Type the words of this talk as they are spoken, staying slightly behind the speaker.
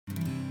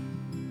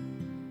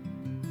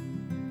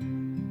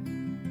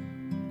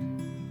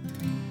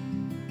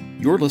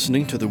You're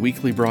listening to the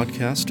weekly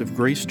broadcast of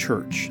Grace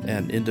Church,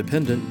 an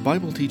independent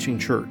Bible-teaching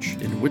church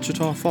in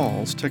Wichita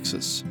Falls,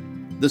 Texas.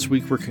 This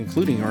week we're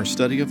concluding our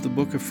study of the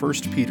book of 1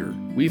 Peter,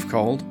 we've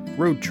called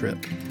Road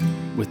Trip.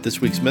 With this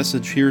week's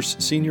message, here's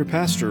Senior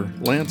Pastor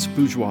Lance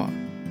Bourgeois.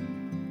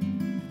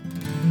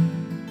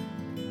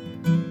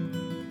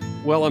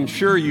 Well, I'm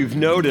sure you've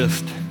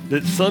noticed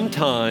that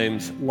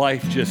sometimes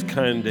life just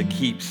kind of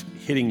keeps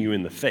hitting you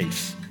in the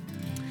face.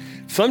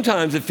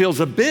 Sometimes it feels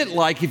a bit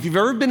like if you've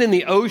ever been in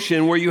the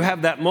ocean where you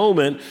have that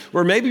moment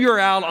where maybe you're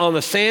out on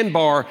the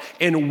sandbar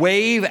and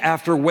wave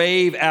after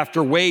wave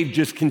after wave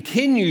just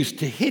continues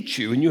to hit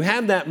you. And you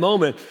have that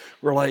moment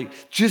where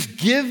like, just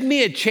give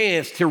me a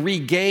chance to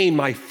regain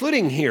my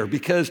footing here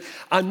because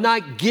I'm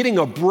not getting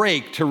a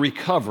break to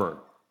recover.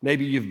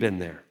 Maybe you've been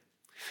there.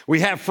 We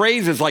have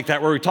phrases like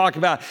that where we talk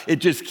about it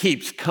just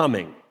keeps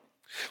coming.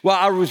 Well,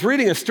 I was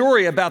reading a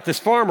story about this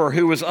farmer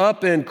who was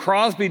up in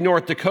Crosby,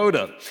 North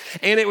Dakota,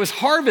 and it was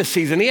harvest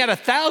season. He had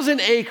 1,000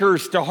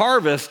 acres to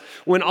harvest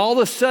when all of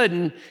a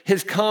sudden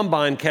his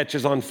combine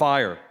catches on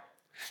fire.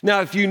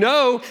 Now, if you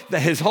know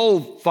that his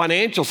whole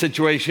financial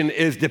situation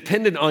is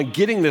dependent on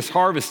getting this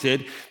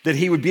harvested, that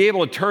he would be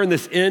able to turn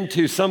this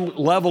into some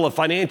level of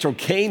financial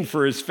gain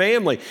for his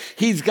family,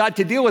 he's got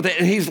to deal with it,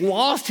 and he's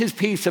lost his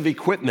piece of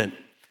equipment.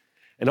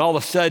 And all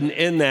of a sudden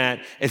in that,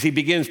 as he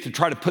begins to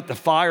try to put the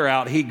fire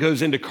out, he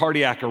goes into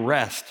cardiac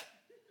arrest.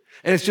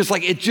 And it's just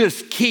like, it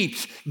just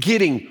keeps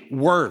getting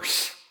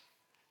worse.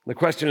 The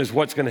question is,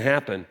 what's going to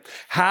happen?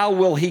 How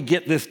will he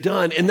get this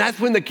done? And that's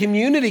when the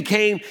community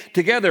came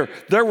together.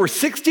 There were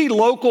 60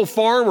 local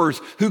farmers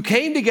who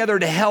came together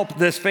to help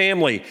this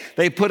family.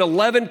 They put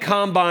 11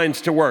 combines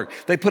to work.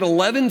 They put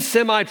 11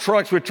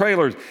 semi-trucks with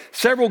trailers,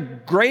 several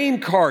grain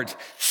carts.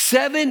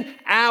 7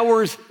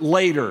 hours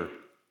later,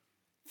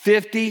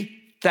 50,000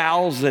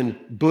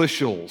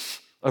 bushels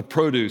of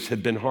produce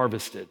had been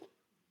harvested.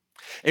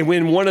 And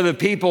when one of the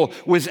people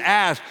was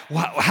asked,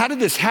 how did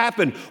this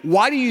happen?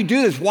 Why do you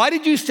do this? Why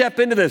did you step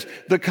into this?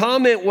 The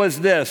comment was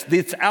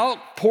this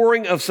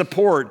outpouring of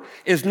support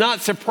is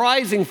not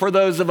surprising for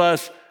those of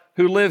us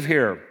who live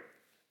here.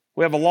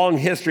 We have a long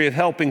history of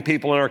helping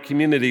people in our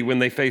community when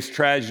they face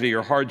tragedy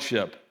or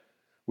hardship.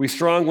 We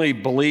strongly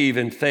believe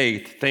in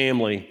faith,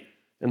 family,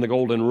 and the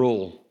golden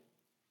rule.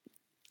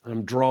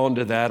 I'm drawn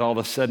to that. All of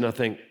a sudden I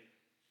think,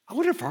 I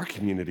wonder if our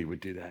community would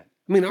do that.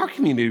 I mean, our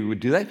community would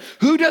do that.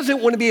 Who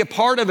doesn't want to be a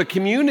part of a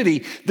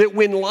community that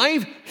when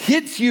life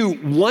hits you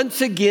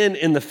once again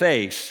in the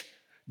face,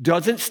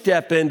 doesn't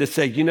step in to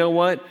say, you know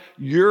what?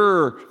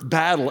 Your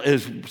battle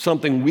is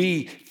something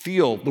we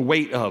feel the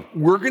weight of.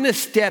 We're going to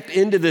step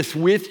into this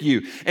with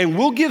you, and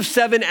we'll give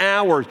 7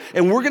 hours,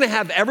 and we're going to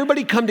have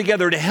everybody come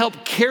together to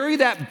help carry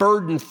that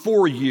burden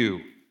for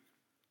you.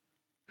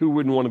 Who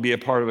wouldn't want to be a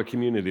part of a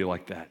community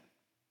like that?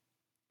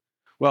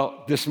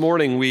 Well, this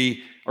morning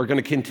we are going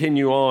to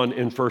continue on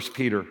in 1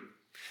 Peter.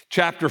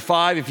 Chapter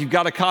 5, if you've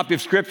got a copy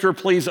of Scripture,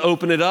 please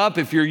open it up.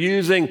 If you're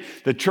using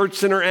the Church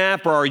Center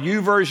app or our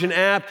YouVersion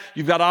app,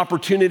 you've got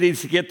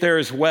opportunities to get there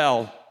as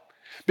well.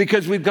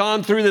 Because we've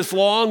gone through this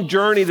long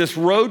journey, this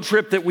road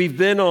trip that we've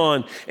been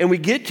on, and we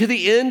get to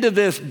the end of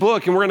this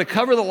book, and we're going to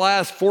cover the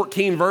last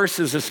 14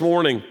 verses this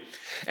morning.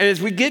 And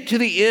as we get to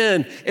the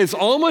end, it's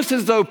almost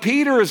as though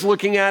Peter is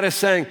looking at us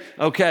saying,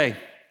 okay,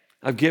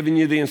 I've given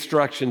you the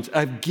instructions.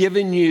 I've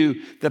given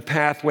you the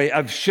pathway.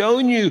 I've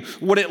shown you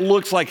what it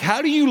looks like.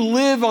 How do you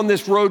live on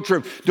this road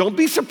trip? Don't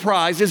be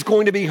surprised. It's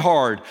going to be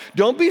hard.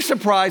 Don't be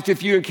surprised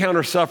if you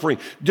encounter suffering.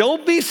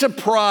 Don't be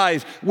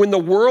surprised when the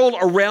world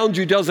around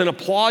you doesn't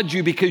applaud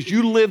you because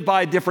you live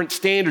by different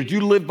standards.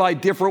 You live by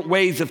different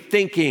ways of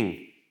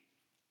thinking.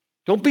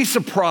 Don't be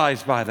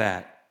surprised by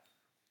that.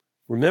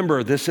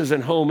 Remember, this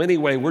isn't home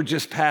anyway. We're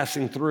just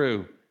passing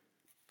through.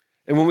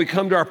 And when we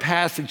come to our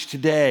passage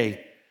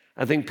today,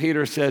 I think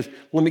Peter says,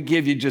 let me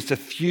give you just a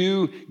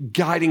few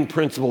guiding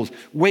principles,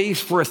 ways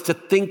for us to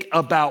think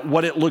about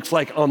what it looks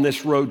like on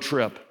this road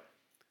trip.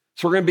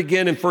 So we're going to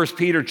begin in 1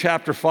 Peter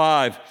chapter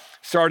 5,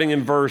 starting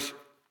in verse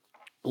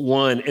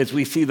 1, as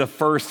we see the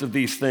first of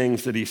these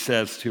things that he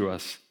says to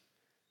us.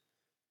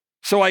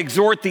 So I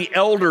exhort the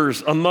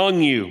elders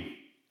among you,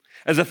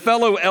 as a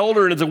fellow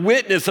elder and as a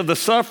witness of the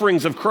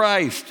sufferings of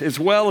Christ, as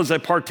well as a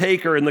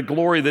partaker in the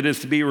glory that is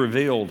to be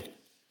revealed.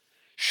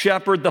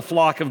 Shepherd the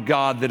flock of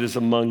God that is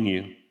among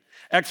you,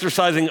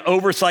 exercising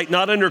oversight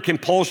not under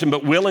compulsion,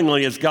 but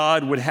willingly as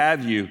God would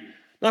have you,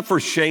 not for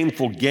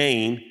shameful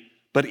gain,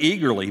 but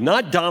eagerly,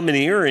 not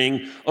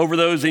domineering over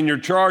those in your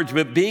charge,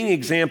 but being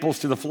examples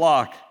to the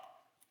flock.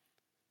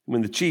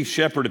 When the chief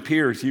shepherd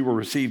appears, you will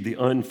receive the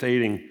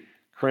unfading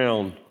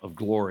crown of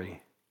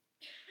glory.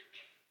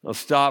 I'll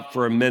stop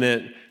for a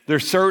minute.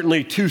 There's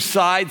certainly two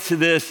sides to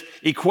this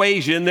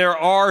equation. There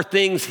are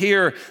things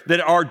here that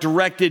are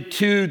directed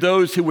to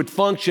those who would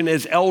function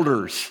as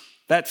elders.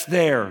 That's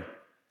there.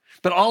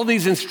 But all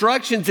these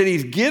instructions that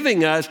he's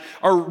giving us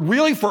are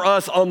really for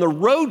us on the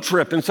road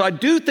trip. And so I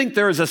do think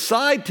there is a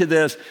side to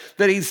this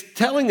that he's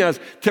telling us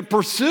to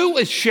pursue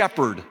a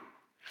shepherd.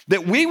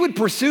 that we would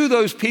pursue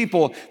those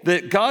people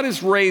that God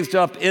has raised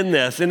up in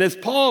this. And as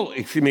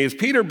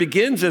Peter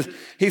begins this,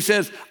 he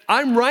says,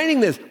 I'm writing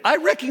this. I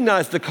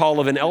recognize the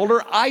call of an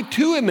elder. I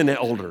too am an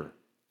elder.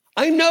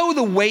 I know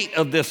the weight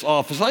of this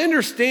office. I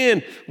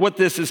understand what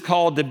this is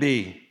called to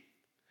be.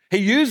 He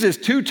uses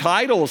two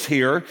titles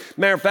here.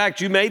 Matter of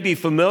fact, you may be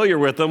familiar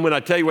with them when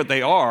I tell you what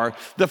they are.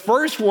 The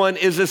first one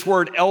is this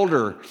word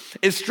elder.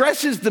 It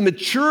stresses the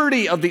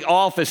maturity of the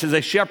office as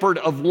a shepherd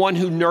of one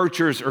who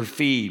nurtures or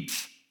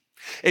feeds.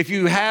 If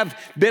you have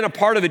been a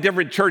part of a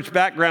different church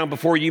background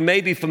before, you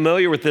may be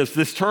familiar with this.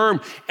 This term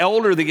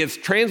elder that gets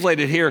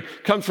translated here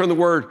comes from the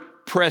word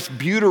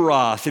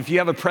presbyteros. If you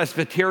have a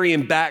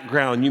Presbyterian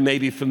background, you may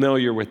be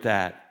familiar with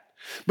that.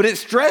 But it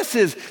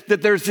stresses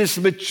that there's this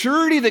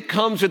maturity that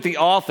comes with the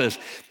office.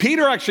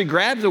 Peter actually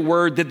grabs a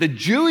word that the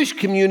Jewish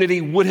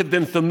community would have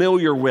been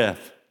familiar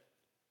with.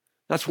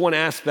 That's one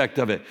aspect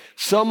of it.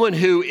 Someone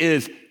who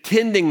is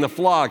tending the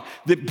flock,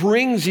 that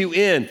brings you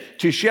in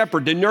to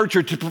shepherd, to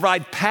nurture, to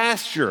provide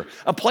pasture,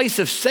 a place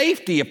of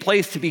safety, a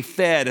place to be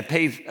fed,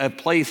 a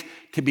place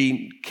to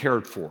be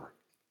cared for.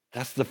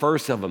 That's the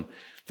first of them.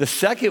 The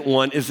second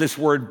one is this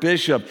word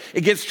bishop.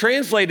 It gets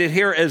translated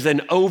here as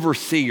an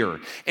overseer.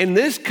 And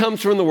this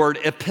comes from the word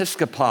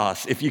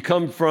episkopos. If you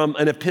come from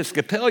an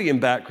Episcopalian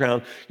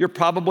background, you're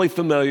probably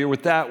familiar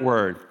with that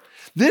word.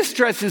 This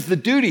stresses the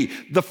duty.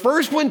 The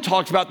first one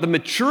talks about the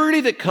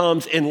maturity that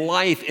comes in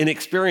life and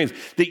experience,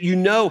 that you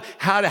know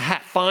how to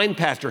find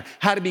pasture,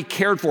 how to be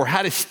cared for,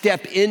 how to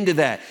step into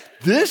that.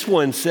 This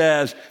one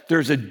says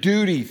there's a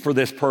duty for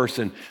this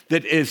person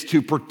that is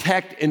to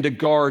protect and to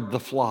guard the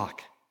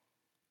flock.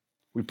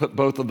 We put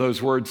both of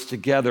those words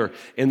together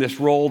in this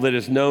role that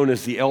is known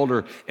as the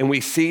elder, and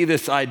we see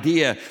this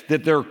idea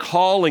that their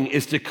calling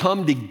is to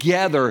come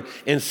together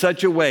in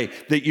such a way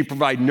that you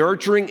provide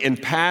nurturing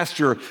and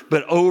pasture,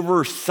 but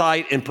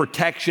oversight and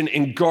protection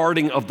and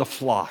guarding of the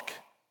flock.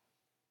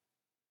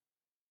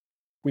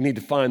 We need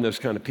to find those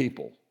kind of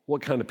people.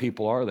 What kind of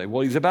people are they?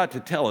 Well, he's about to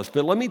tell us,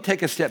 but let me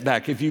take a step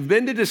back. If you've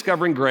been to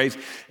Discovering Grace,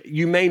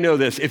 you may know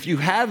this. If you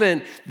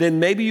haven't, then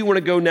maybe you want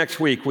to go next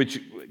week,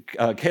 which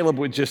Caleb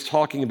was just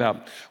talking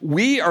about.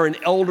 We are an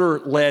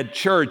elder-led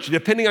church.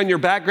 Depending on your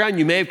background,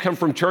 you may have come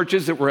from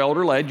churches that were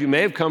elder-led. You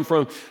may have come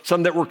from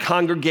some that were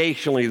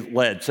congregationally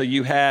led. So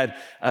you had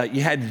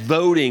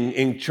voting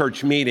in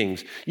church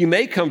meetings. You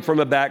may come from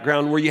a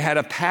background where you had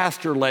a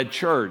pastor-led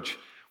church.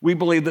 We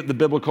believe that the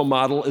biblical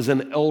model is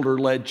an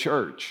elder-led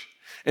church.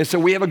 And so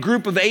we have a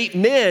group of 8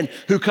 men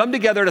who come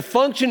together to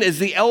function as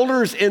the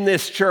elders in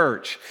this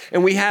church.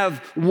 And we have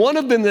one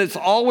of them that's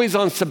always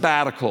on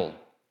sabbatical.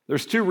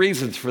 There's 2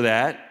 reasons for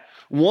that.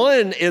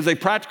 One is a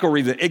practical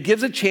reason. It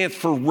gives a chance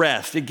for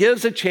rest. It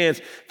gives a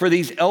chance for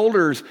these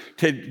elders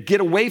to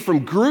get away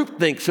from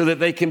groupthink so that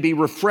they can be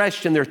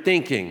refreshed in their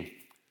thinking.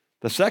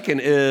 The second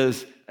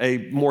is a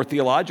more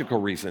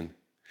theological reason.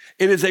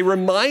 It is a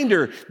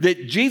reminder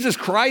that Jesus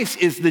Christ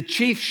is the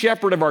chief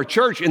shepherd of our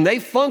church, and they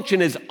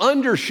function as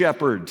under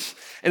shepherds.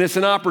 And it's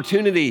an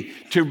opportunity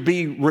to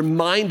be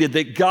reminded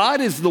that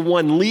God is the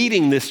one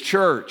leading this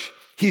church.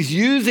 He's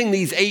using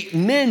these 8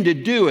 men to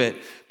do it,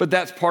 but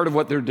that's part of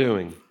what they're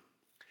doing.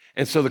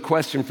 And so the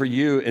question for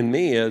you and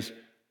me is,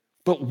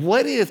 but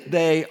what if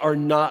they are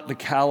not the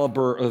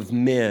caliber of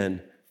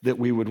men that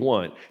we would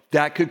want?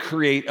 That could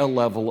create a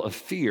level of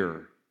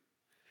fear.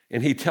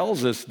 And he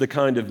tells us the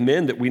kind of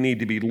men that we need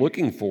to be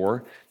looking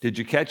for. Did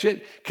you catch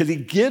it? Because he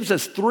gives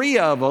us 3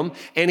 of them,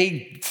 and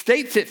he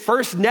states it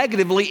first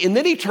negatively, and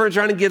then he turns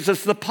around and gives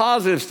us the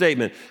positive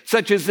statement,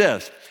 such as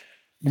this: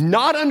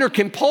 not under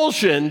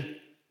compulsion,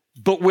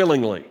 but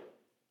willingly.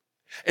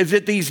 Is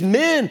that these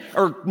men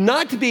are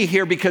not to be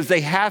here because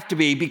they have to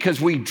be, because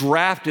we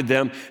drafted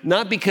them,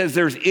 not because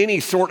there's any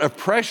sort of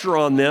pressure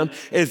on them,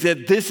 is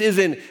that this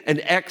isn't an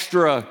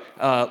extra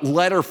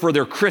letter for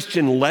their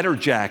Christian letter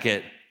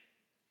jacket.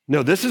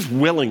 No, this is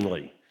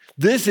willingly.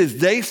 This is,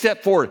 they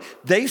step forward.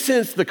 They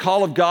sense the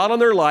call of God on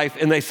their life,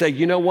 and they say,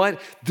 you know what?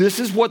 This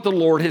is what the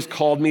Lord has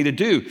called me to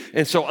do.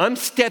 And so I'm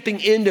stepping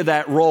into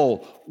that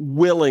role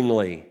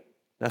willingly.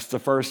 That's the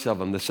first of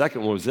them. The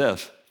second one was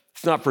this: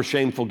 it's not for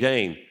shameful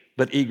gain,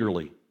 but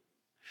eagerly.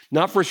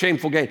 Not for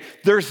shameful gain.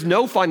 There's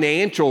no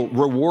financial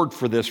reward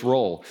for this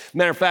role.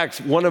 Matter of fact,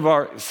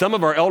 some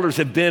of our elders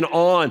have been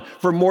on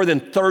for more than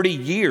 30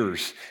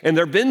 years. And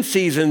there have been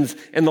seasons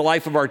in the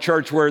life of our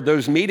church where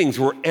those meetings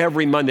were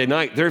every Monday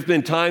night. There's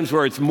been times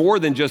where it's more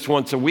than just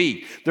once a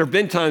week. There have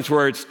been times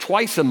where it's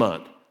twice a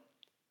month.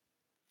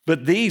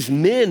 But these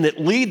men that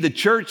lead the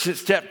church, that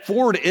step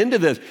forward into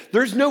this,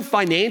 there's no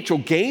financial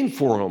gain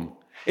for them.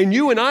 And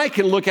you and I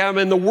can look at them,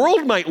 and the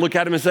world might look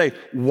at them and say,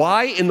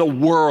 why in the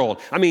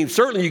world? I mean,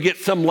 certainly you get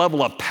some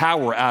level of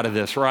power out of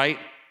this, right?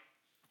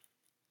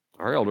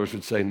 Our elders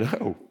would say,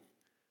 no,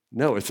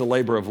 it's a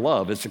labor of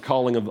love. It's a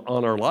calling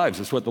on our lives.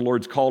 It's what the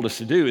Lord's called us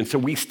to do. And so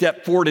we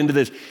step forward into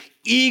this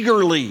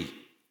eagerly,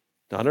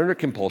 not under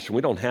compulsion.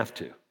 We don't have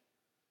to.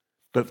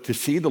 But to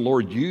see the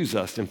Lord use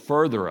us and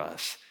further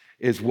us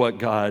is what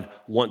God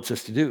wants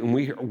us to do.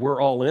 And we're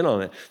all in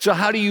on it. So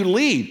how do you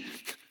lead?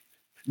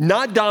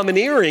 Not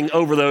domineering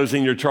over those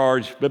in your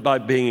charge, but by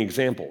being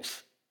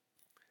examples.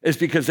 It's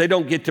because they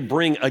don't get to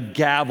bring a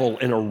gavel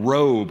and a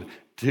robe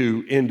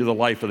into the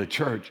life of the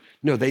church.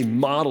 No, they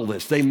model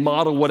this. They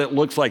model what it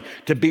looks like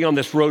to be on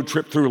this road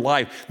trip through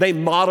life. They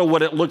model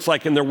what it looks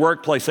like in their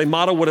workplace. They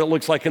model what it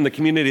looks like in the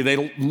community.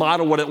 They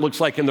model what it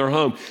looks like in their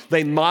home.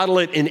 They model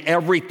it in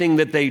everything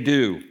that they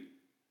do.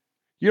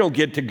 You don't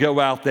get to go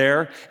out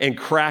there and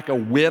crack a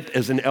whip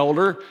as an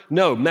elder.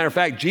 No, matter of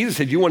fact, Jesus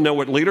said, you want to know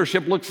what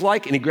leadership looks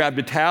like? And he grabbed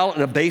a towel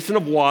and a basin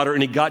of water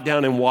and he got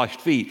down and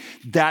washed feet.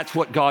 That's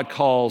what God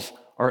calls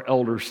our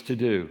elders to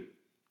do.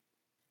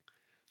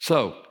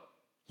 So,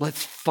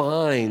 let's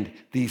find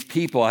these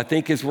people. I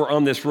think as we're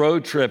on this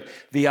road trip,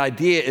 the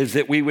idea is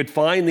that we would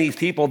find these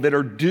people that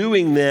are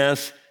doing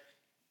this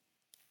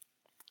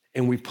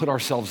and we put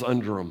ourselves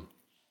under them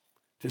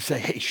to say,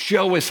 hey,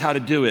 show us how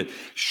to do it.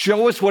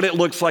 Show us what it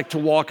looks like to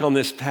walk on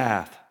this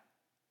path.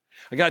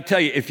 I got to tell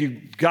you, if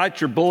you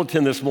got your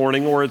bulletin this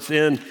morning or it's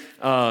in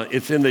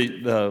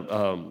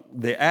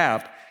the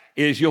app,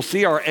 is you'll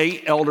see our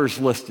 8 elders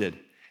listed.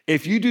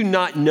 If you do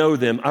not know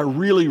them, I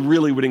really,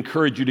 really would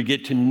encourage you to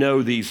get to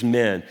know these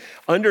men.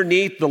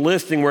 Underneath the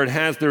listing where it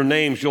has their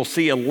names, you'll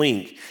see a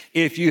link.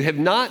 If you have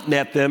not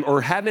met them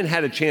or haven't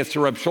had a chance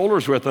to rub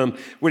shoulders with them,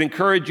 would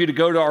encourage you to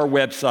go to our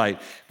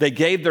website. They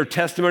gave their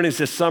testimonies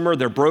this summer.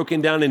 They're broken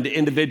down into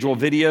individual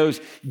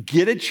videos.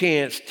 Get a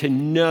chance to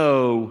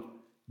know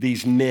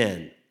these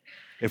men.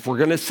 If we're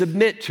going to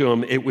submit to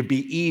them, it would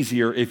be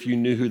easier if you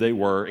knew who they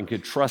were and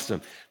could trust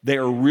them. They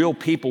are real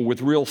people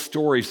with real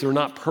stories. They're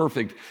not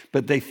perfect,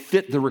 but they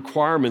fit the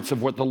requirements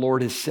of what the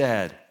Lord has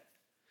said.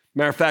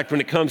 Matter of fact,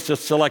 when it comes to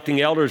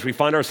selecting elders, we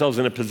find ourselves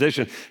in a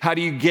position. How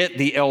do you get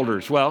the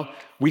elders? Well,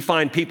 we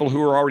find people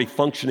who are already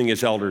functioning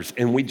as elders,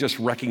 and we just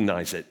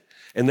recognize it.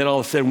 And then all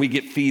of a sudden, we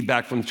get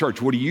feedback from the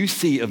church. What do you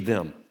see of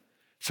them?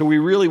 So we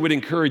really would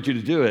encourage you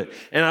to do it.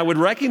 And I would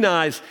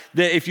recognize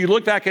that if you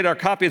look back at our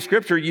copy of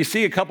Scripture, you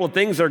see a couple of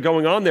things that are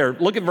going on there.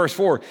 Look at verse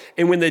 4.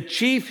 And when the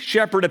chief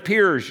shepherd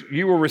appears,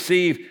 you will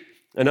receive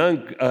an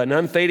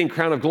unfading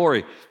crown of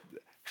glory.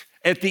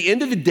 At the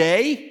end of the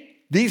day,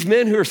 these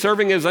men who are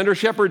serving as under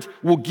shepherds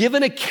will give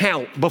an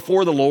account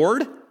before the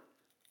Lord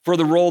for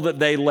the role that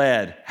they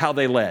led, how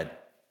they led.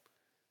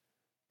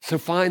 So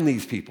find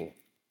these people.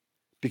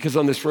 Because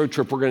on this road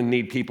trip, we're going to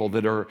need people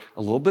that are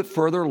a little bit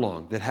further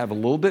along, that have a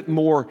little bit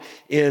more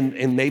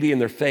maybe in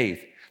their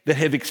faith, that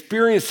have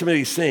experienced some of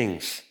these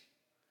things.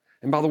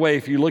 And by the way,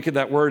 if you look at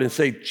that word and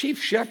say,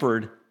 chief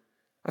shepherd,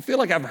 I feel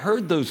like I've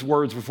heard those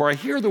words before. I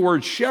hear the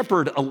word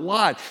shepherd a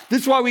lot.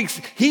 This is why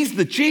he's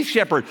the chief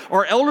shepherd.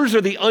 Our elders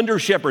are the under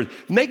shepherd.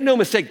 Make no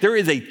mistake, there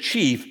is a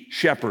chief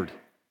shepherd.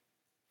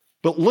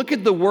 But look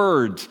at the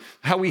words,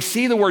 how we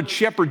see the word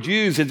shepherd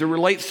used as it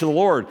relates to the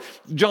Lord.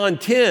 John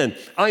 10,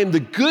 I am the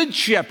good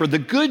shepherd. The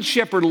good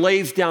shepherd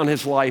lays down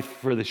his life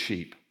for the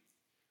sheep.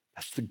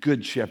 That's the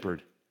good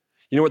shepherd.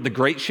 You know what the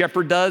great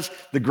shepherd does?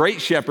 The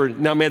great shepherd,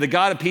 now may the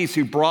God of peace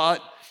who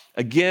brought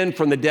again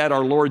from the dead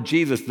our Lord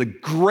Jesus, the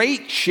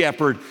great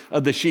shepherd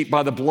of the sheep,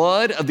 by the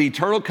blood of the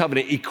eternal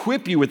covenant,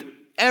 equip you with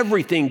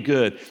everything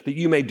good that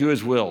you may do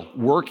his will,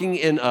 working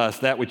in us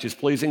that which is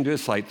pleasing to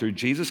his sight through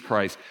Jesus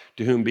Christ,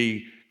 to whom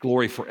be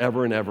glory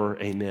forever and ever.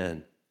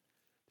 Amen.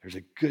 There's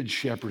a good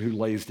shepherd who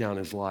lays down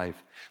his life.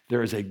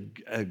 There is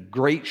a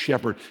great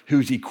shepherd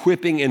who's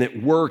equipping and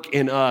at work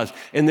in us.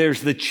 And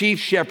there's the chief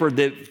shepherd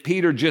that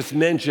Peter just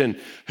mentioned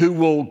who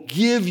will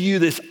give you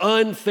this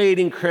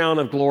unfading crown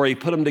of glory.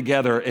 Put them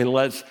together and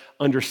let's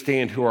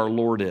understand who our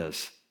Lord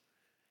is.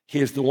 He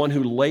is the one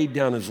who laid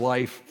down his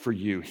life for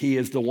you. He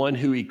is the one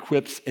who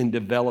equips and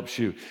develops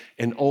you.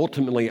 And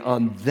ultimately,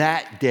 on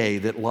that day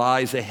that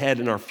lies ahead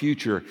in our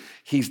future,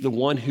 he's the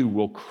one who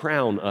will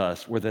crown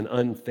us with an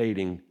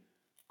unfading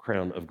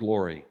crown of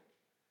glory.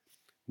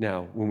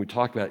 Now, when we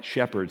talk about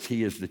shepherds,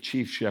 he is the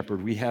chief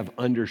shepherd. We have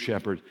under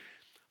shepherds.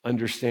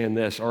 Understand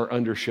this, our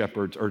under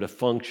shepherds are to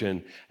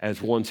function as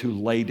ones who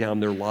lay down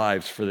their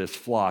lives for this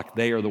flock.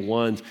 They are the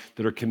ones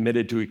that are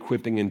committed to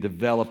equipping and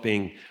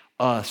developing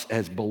us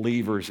as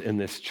believers in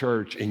this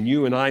church. And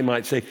you and I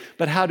might say,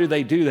 but how do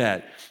they do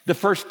that? The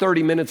first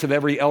 30 minutes of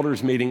every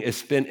elders meeting is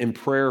spent in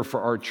prayer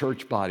for our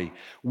church body.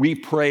 We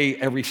pray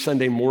every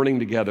Sunday morning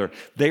together.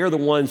 They are the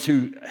ones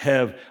who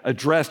have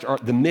addressed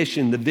the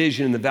mission, the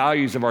vision, and the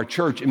values of our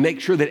church and make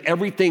sure that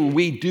everything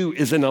we do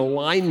is in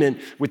alignment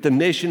with the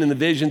mission and the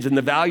visions and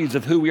the values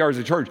of who we are as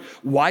a church.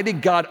 Why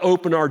did God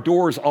open our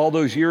doors all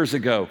those years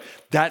ago?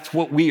 That's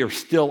what we are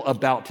still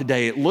about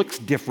today. It looks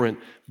different,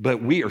 but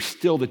we are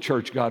still the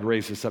church God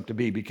raised us up to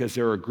be because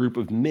there are a group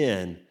of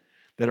men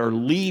that are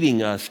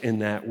leading us in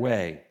that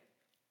way.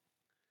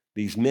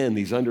 These men,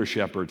 these under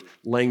shepherds,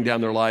 laying down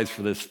their lives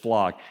for this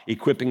flock,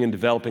 equipping and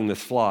developing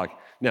this flock.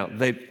 Now,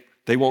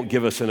 they won't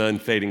give us an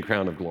unfading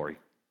crown of glory.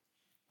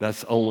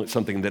 That's only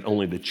something that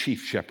only the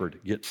chief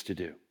shepherd gets to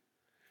do.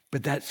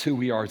 But that's who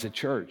we are as a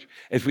church.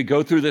 As we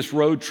go through this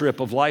road trip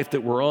of life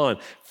that we're on,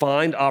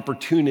 find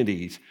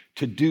opportunities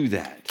to do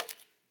that.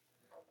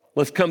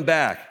 Let's come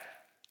back.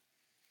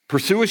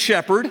 Pursue a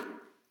shepherd,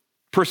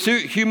 Pursue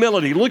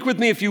humility. Look with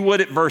me, if you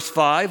would, at verse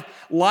 5.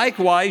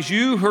 Likewise,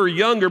 you who are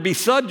younger, be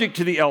subject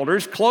to the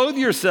elders. Clothe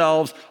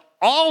yourselves,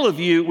 all of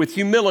you, with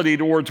humility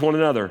towards one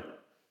another.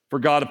 For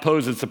God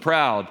opposes the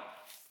proud,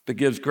 but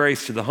gives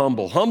grace to the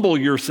humble. Humble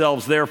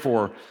yourselves,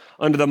 therefore,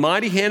 under the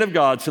mighty hand of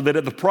God, so that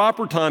at the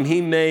proper time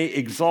he may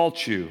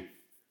exalt you,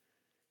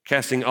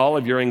 casting all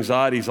of your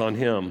anxieties on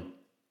him,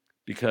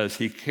 because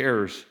he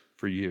cares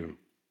for you.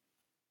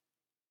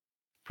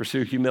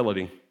 Pursue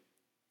humility.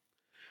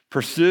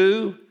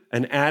 Pursue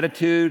an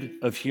attitude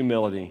of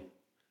humility.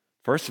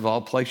 First of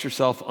all, place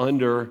yourself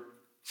under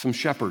some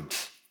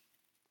shepherds.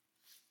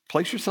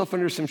 Place yourself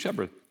under some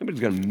shepherds. Nobody's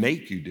going to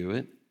make you do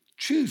it.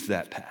 Choose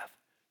that path.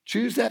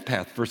 Choose that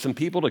path for some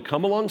people to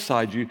come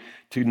alongside you,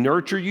 to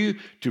nurture you,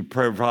 to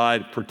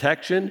provide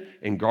protection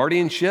and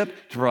guardianship,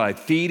 to provide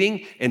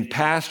feeding and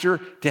pasture,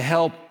 to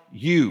help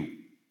you.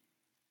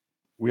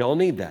 We all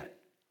need that.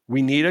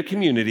 We need a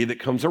community that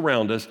comes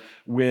around us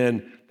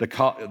when the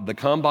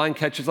combine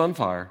catches on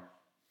fire,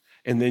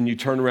 and then you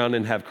turn around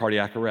and have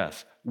cardiac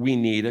arrest. We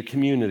need a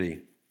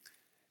community.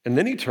 And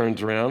then he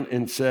turns around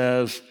and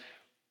says,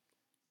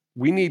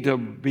 we need to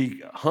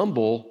be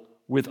humble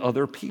with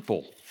other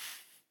people.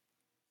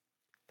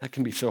 That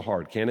can be so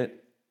hard, can't it?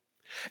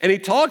 And he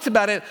talks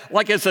about it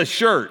like it's a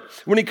shirt.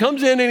 When he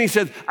comes in and he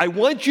says, I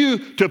want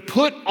you to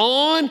put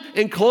on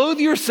and clothe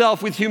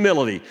yourself with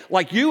humility.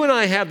 Like you and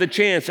I have the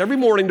chance every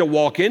morning to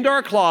walk into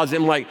our closet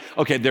and like,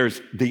 okay,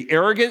 there's the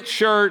arrogant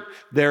shirt,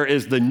 there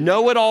is the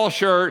know-it-all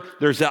shirt,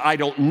 there's the I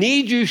don't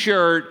need you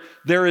shirt,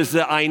 there is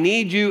the I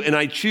need you and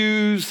I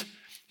choose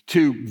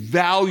to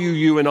value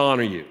you and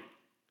honor you.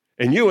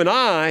 And you and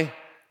I,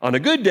 on a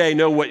good day,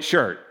 know what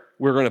shirt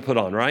we're going to put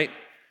on, right?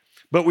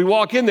 But we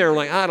walk in there and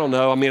like, I don't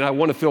know. I mean, I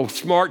want to feel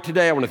smart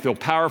today. I want to feel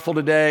powerful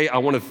today. I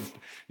want to,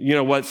 you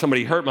know what,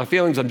 somebody hurt my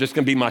feelings. I'm just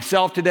going to be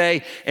myself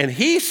today. And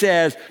he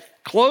says,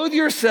 clothe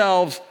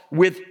yourselves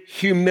with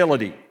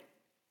humility.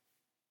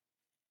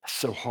 That's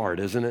so hard,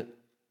 isn't it?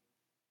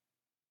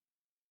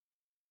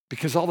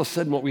 Because all of a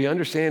sudden what we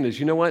understand is,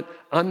 you know what?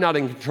 I'm not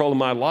in control of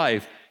my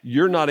life.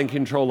 You're not in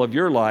control of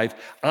your life.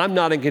 I'm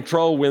not in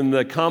control when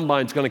the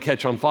combine's going to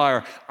catch on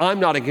fire. I'm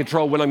not in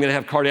control when I'm going to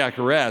have cardiac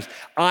arrest.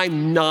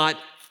 I'm not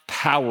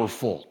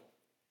powerful.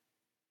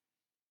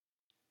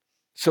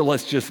 So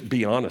let's just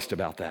be honest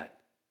about that.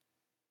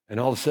 And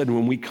all of a sudden,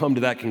 when we come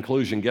to that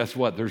conclusion, guess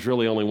what? There's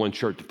really only one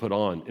shirt to put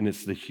on, and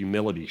it's the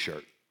humility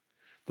shirt.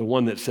 The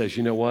one that says,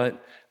 you know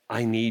what?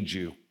 I need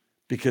you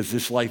because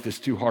this life is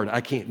too hard.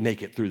 I can't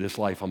make it through this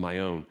life on my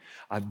own.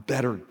 I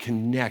better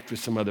connect with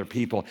some other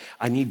people.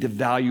 I need to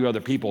value other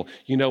people.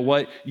 You know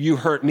what? You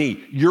hurt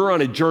me. You're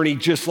on a journey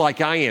just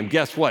like I am.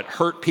 Guess what?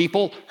 Hurt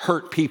people.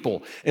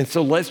 And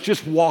so let's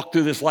just walk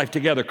through this life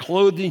together,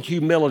 clothed in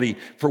humility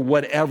for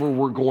whatever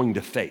we're going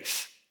to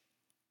face.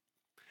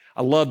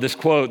 I love this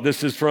quote.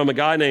 This is from a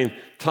guy named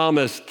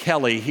Thomas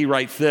Kelly. He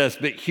writes this,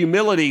 but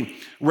humility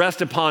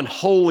rests upon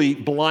holy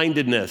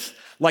blindedness,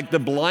 like the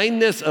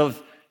blindness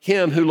of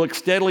him who looks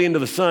steadily into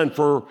the sun,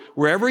 for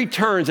wherever he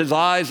turns his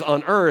eyes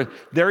on earth,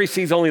 there he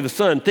sees only the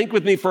sun. Think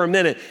with me for a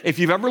minute. If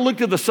you've ever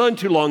looked at the sun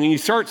too long and you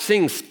start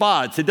seeing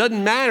spots, it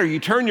doesn't matter. You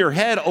turn your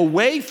head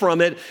away from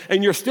it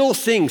and you're still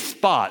seeing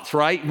spots,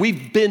 right?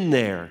 We've been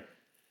there.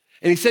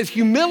 And he says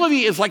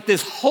humility is like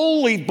this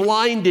holy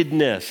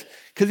blindedness,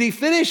 because he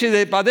finishes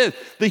it by this.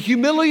 The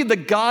humility of the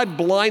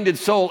God-blinded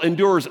soul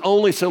endures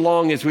only so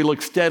long as we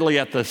look steadily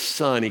at the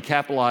sun. He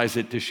capitalized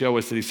it to show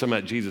us that he's talking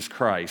about Jesus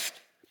Christ,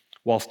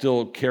 while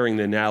still carrying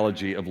the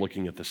analogy of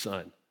looking at the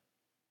sun.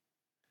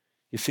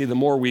 You see, the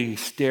more we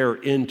stare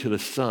into the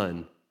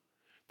sun,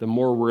 the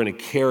more we're going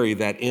to carry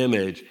that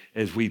image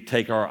as we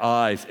take our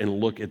eyes and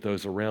look at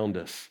those around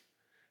us.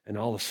 And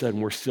all of a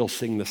sudden, we're still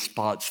seeing the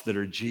spots that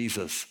are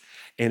Jesus.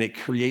 And it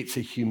creates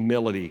a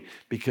humility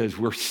because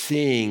we're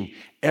seeing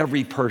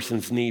every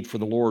person's need for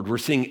the Lord. We're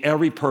seeing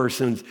every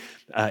person's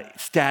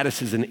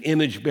status as an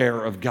image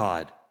bearer of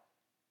God.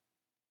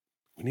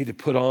 We need to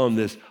put on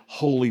this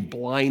holy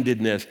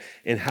blindedness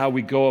in how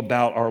we go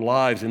about our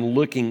lives and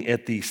looking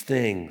at these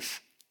things.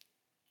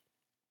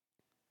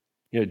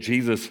 You know,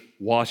 Jesus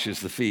washes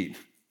the feet.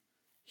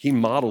 He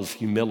models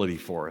humility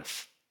for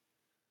us.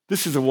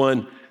 This is the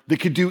one that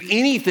could do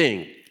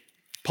anything.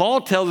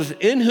 Paul tells us,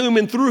 in whom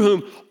and through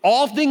whom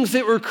all things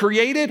that were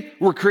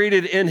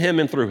created in him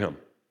and through him.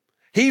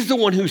 He's the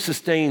one who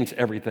sustains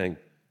everything.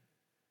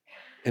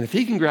 And if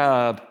he can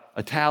grab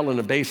a towel and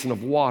a basin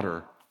of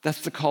water,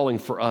 that's the calling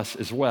for us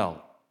as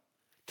well,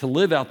 to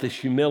live out this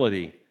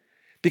humility.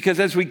 Because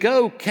as we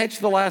go, catch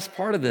the last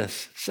part of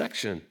this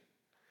section,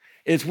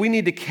 is we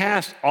need to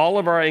cast all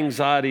of our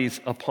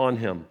anxieties upon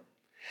him.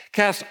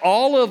 Cast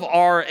all of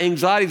our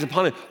anxieties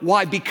upon him.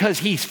 Why? Because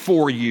he's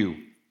for you.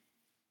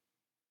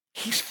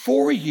 He's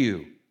for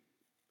you.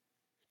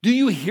 Do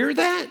you hear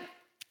that?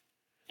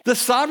 The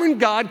sovereign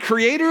God,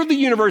 creator of the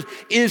universe,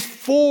 is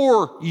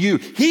for you.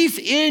 He's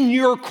in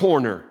your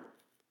corner.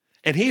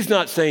 And he's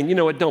not saying, you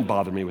know what, don't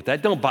bother me with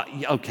that.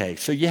 Okay,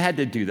 so you had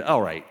to do that.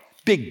 All right,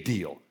 big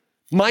deal.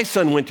 My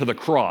son went to the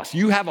cross.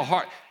 You have a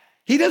heart.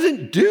 He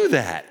doesn't do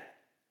that.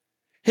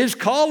 His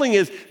calling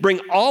is bring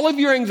all of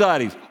your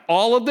anxieties,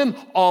 all of them,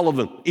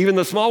 even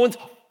the small ones,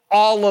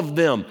 all of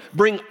them.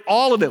 Bring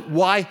all of it.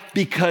 Why?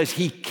 Because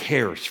he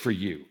cares for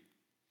you.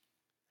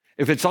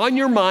 If it's on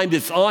your mind,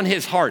 it's on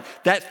his heart.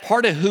 That's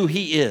part of who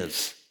he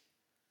is.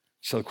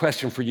 So the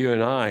question for you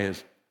and I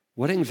is,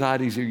 what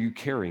anxieties are you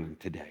carrying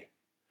today?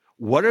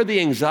 What are the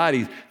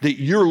anxieties that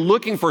you're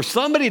looking for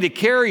somebody to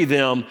carry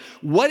them?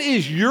 What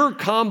is your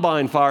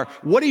combine fire?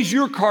 What is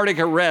your cardiac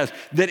arrest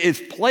that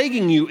is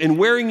plaguing you and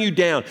wearing you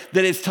down?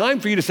 That it's time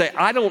for you to say,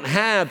 I don't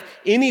have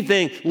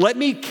anything. Let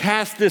me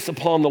cast this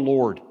upon the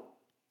Lord.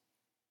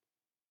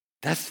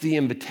 That's the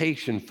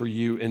invitation for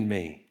you and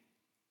me.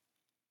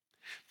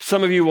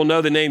 Some of you will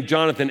know the name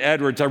Jonathan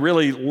Edwards. I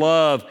really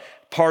love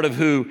part of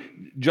who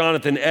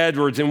Jonathan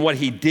Edwards and what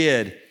he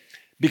did,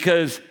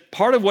 because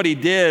part of what he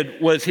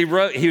did was he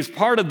was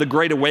part of the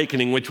Great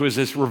Awakening, which was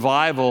this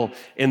revival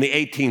in the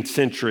 18th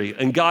century.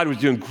 And God was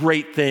doing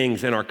great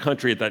things in our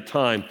country at that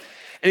time.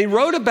 And he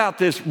wrote about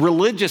this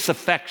religious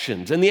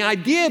affections. And the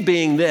idea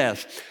being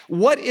this: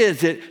 what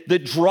is it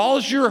that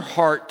draws your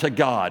heart to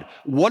God?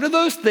 What are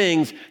those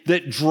things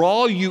that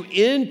draw you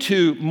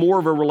into more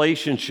of a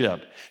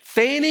relationship?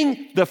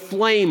 Fanning the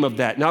flame of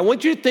that. Now, I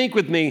want you to think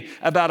with me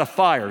about a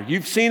fire.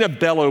 You've seen a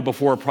bellow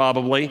before,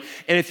 probably.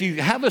 And if you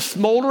have a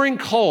smoldering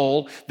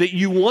coal that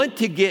you want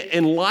to get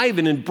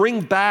enlivened and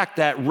bring back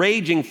that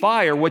raging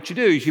fire, what you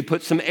do is you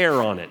put some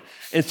air on it.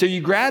 And so you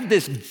grab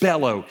this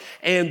bellow.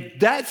 And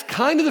that's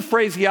kind of the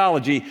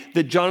phraseology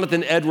that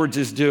Jonathan Edwards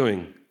is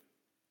doing.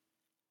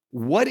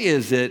 What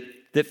is it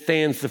that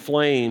fans the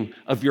flame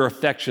of your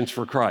affections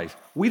for Christ?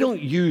 We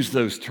don't use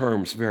those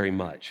terms very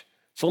much.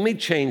 So let me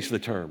change the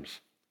terms.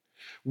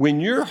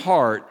 When your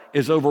heart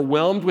is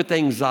overwhelmed with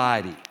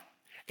anxiety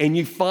and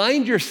you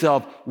find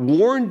yourself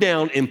worn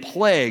down and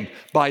plagued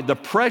by the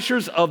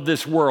pressures of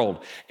this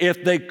world,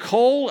 if the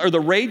coal or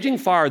the raging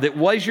fire that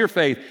was your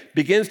faith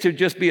begins to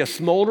just be a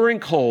smoldering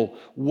coal,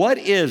 what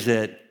is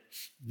it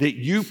that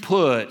you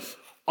put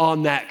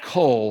on that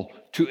coal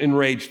to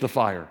enrage the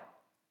fire?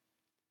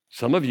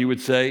 Some of you would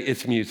say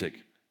it's music.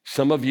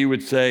 Some of you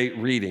would say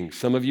reading.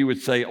 Some of you would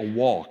say a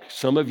walk.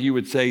 Some of you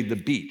would say the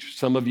beach.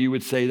 Some of you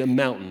would say the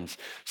mountains.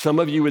 Some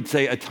of you would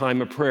say a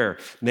time of prayer.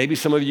 Maybe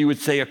some of you would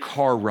say a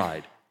car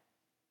ride.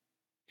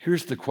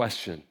 Here's the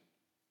question.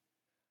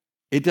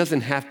 It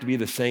doesn't have to be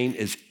the same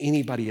as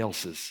anybody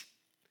else's.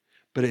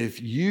 But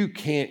if you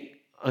can't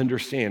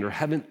understand or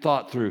haven't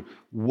thought through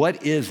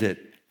what is it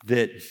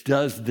that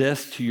does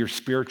this to your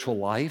spiritual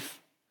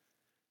life,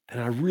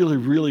 then I really,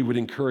 really would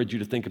encourage you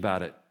to think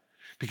about it.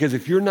 Because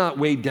if you're not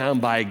weighed down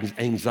by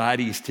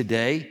anxieties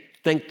today,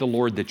 thank the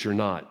Lord that you're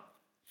not.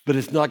 But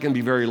it's not going to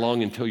be very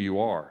long until you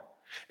are.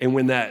 And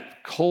when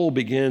that coal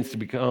begins to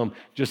become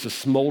just a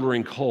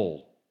smoldering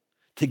coal,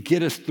 to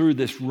get us through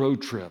this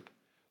road trip,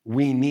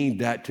 we need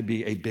that to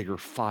be a bigger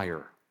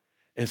fire.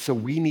 And so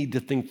we need to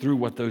think through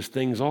what those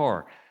things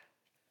are.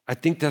 I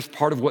think that's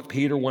part of what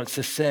Peter wants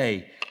to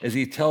say as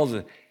he tells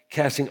us,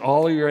 casting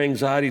all of your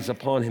anxieties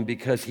upon him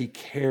because he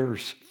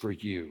cares for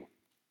you.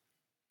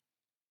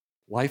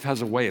 Life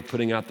has a way of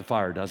putting out the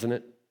fire, doesn't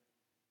it?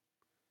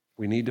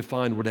 We need to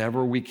find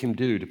whatever we can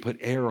do to put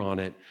air on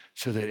it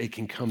so that it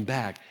can come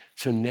back.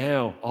 So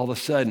now, all of a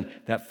sudden,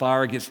 that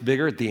fire gets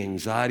bigger, the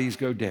anxieties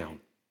go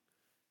down.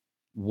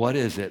 What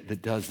is it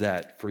that does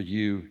that for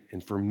you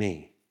and for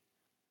me?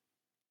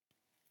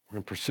 We're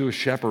going to pursue a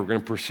shepherd. We're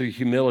going to pursue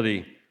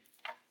humility.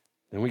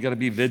 And we got to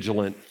be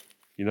vigilant.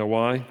 You know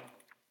why?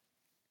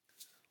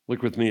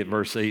 Look with me at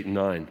verse 8 and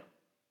 9.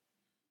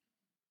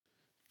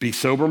 Be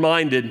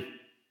sober-minded.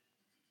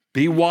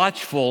 Be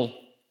watchful.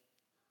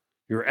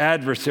 Your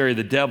adversary,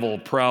 the devil,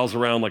 prowls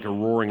around like a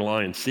roaring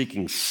lion,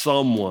 seeking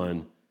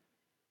someone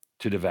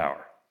to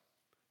devour.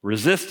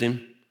 Resist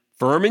him,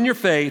 firm in your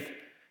faith,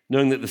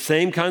 knowing that the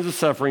same kind of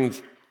suffering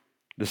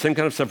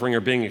are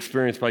being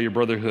experienced by your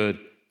brotherhood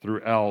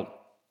throughout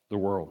the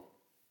world.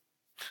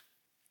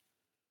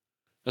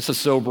 That's a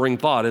sobering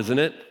thought, isn't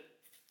it?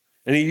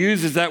 And he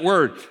uses that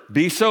word,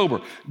 be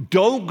sober.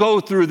 Don't go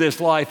through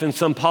this life in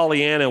some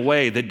Pollyanna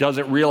way that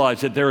doesn't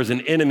realize that there is an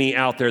enemy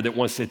out there that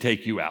wants to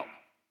take you out.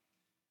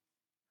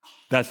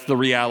 That's the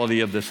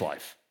reality of this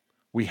life.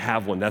 We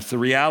have one. That's the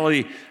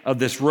reality of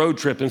this road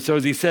trip. And so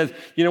as he says,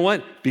 you know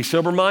what? Be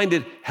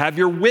sober-minded. Have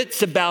your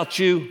wits about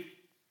you.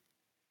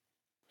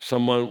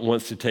 Someone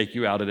wants to take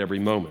you out at every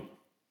moment.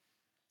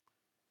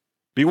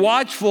 Be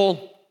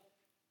watchful.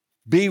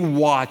 Be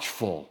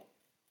watchful.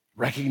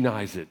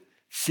 Recognize it.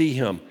 See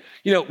him.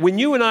 You know, when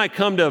you and I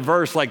come to a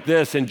verse like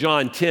this in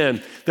John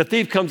 10, the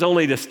thief comes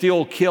only to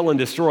steal, kill, and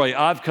destroy.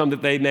 I've come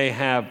that they may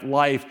have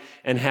life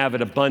and have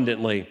it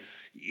abundantly.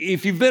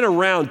 If you've been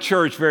around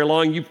church very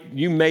long,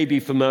 you may be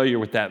familiar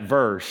with that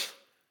verse.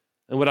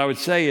 And what I would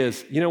say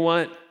is, you know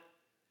what?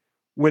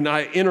 When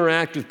I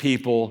interact with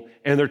people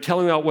and they're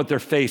telling me about what they're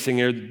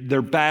facing or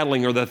they're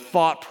battling or the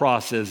thought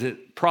processes,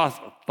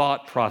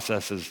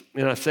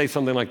 and I say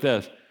something like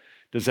this,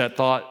 does that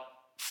thought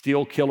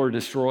steal, kill, or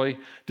destroy?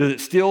 Does it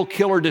steal,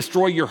 kill, or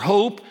destroy your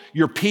hope,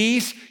 your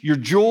peace, your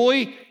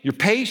joy, your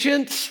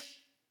patience,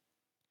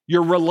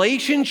 your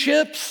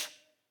relationships?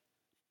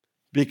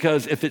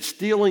 Because if it's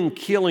stealing,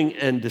 killing,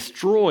 and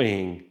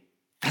destroying,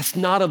 that's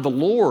not of the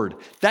Lord.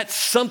 That's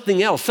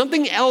something else.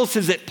 Something else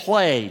is at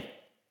play.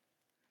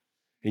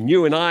 And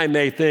you and I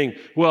may think,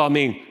 well,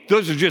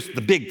 those are just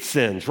the big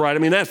sins, right?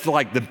 That's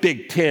like the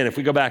big 10 if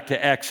we go back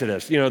to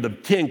Exodus, the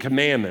 10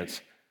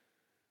 commandments.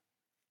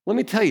 Let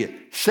me tell you,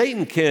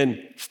 Satan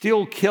can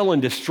steal, kill,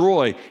 and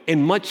destroy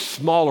in much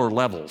smaller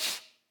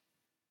levels.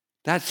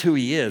 That's who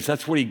he is.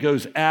 That's what he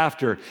goes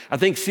after. I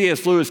think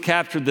C.S. Lewis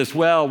captured this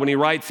well when he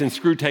writes in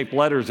Screwtape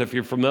Letters, if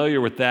you're familiar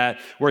with that,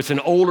 where it's an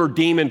older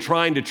demon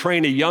trying to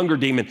train a younger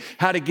demon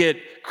how to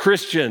get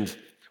Christians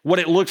what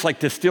it looks like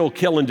to steal,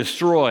 kill, and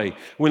destroy.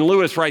 When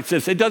Lewis writes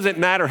this, it doesn't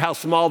matter how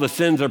small the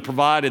sins are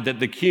provided, that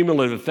the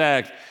cumulative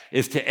effect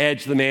is to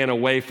edge the man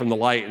away from the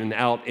light and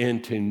out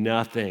into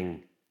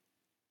nothing.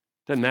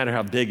 Doesn't matter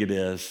how big it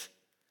is.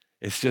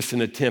 It's just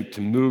an attempt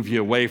to move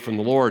you away from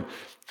the Lord.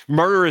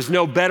 Murder is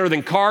no better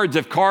than cards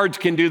if cards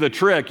can do the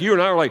trick. You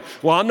and I are like,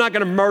 well, I'm not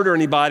going to murder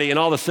anybody. And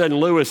all of a sudden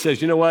Lewis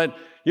says, you know what?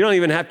 You don't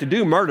even have to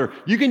do murder.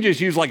 You can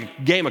just use like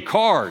a game of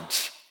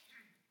cards.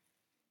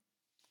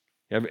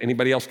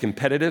 Anybody else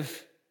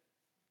competitive?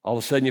 All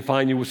of a sudden you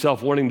find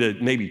yourself wanting to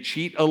maybe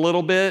cheat a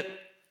little bit.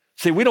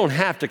 See, we don't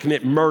have to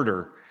commit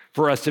murder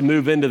for us to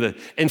move into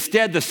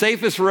instead, the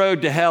safest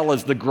road to hell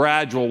is the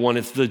gradual one.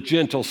 It's the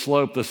gentle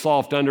slope, the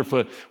soft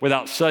underfoot,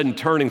 without sudden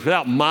turnings,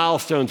 without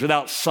milestones,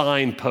 without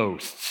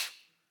signposts.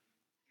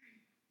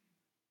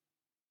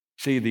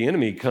 See, the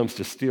enemy comes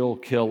to steal,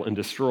 kill, and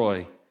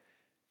destroy,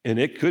 and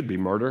it could be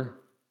murder.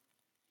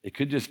 It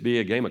could just be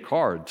a game of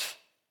cards.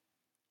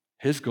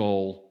 His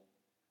goal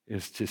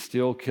is to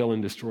steal, kill,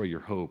 and destroy your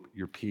hope,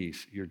 your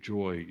peace, your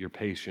joy, your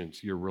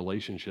patience, your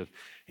relationship,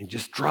 and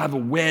just drive a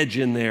wedge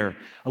in there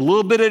a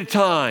little bit at a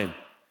time.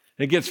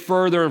 It gets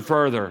further and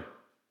further.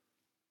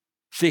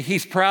 See,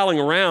 he's prowling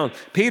around.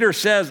 Peter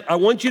says, I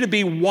want you to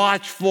be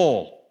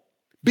watchful.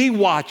 Be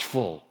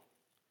watchful.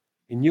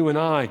 And you and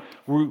I,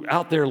 we're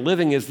out there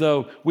living as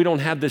though we don't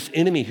have this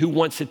enemy who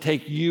wants to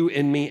take you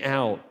and me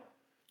out.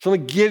 So I'm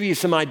going to give you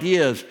some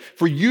ideas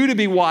for you to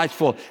be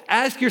watchful.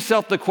 Ask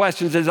yourself the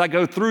questions as I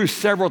go through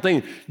several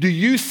things. Do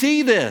you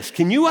see this?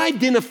 Can you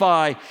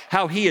identify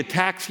how he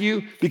attacks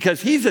you? Because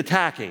he's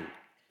attacking.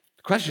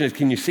 The question is,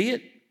 can you see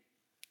it?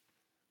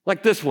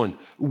 Like this one,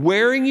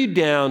 wearing you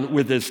down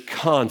with his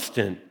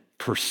constant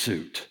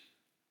pursuit.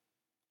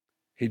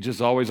 He's just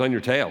always on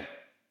your tail.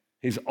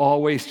 He's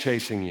always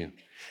chasing you.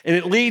 And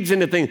it leads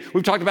into things.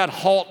 We've talked about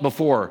halt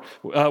before.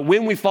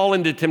 When we fall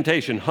into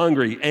temptation,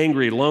 hungry,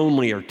 angry,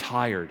 lonely, or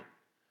tired.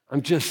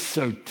 I'm just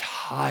so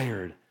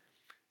tired.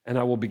 And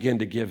I will begin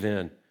to give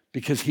in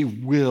because he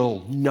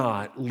will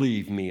not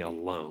leave me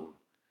alone.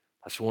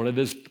 That's one of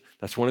his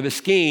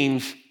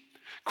schemes.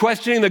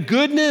 Questioning the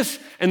goodness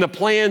and the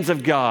plans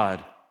of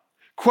God.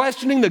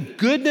 Questioning the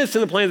goodness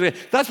and the plans of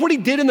God. That's what he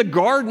did in the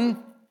garden.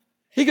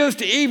 He goes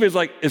to Eve and is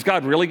like, is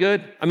God really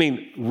good?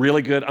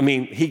 Really good.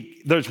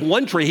 There's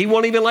one tree he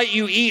won't even let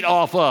you eat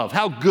off of.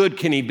 How good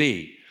can he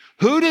be?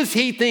 Who does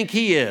he think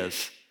he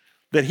is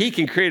that he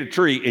can create a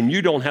tree and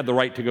you don't have the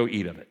right to go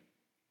eat of it?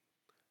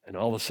 And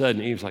all of a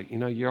sudden, Eve's like,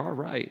 you're all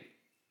right.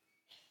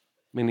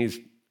 He's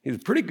a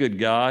pretty good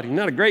God. He's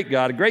not a great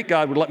God. A great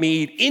God would let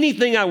me eat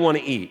anything I want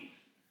to eat.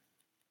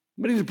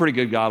 But he's a pretty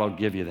good God, I'll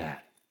give you that.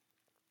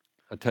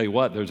 I'll tell you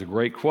what, there's a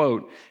great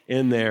quote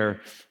in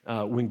there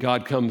when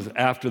God comes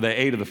after they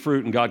ate of the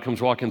fruit and God comes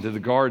walking through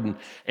the garden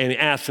and he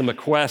asks him a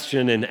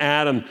question and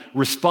Adam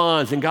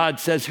responds and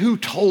God says, who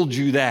told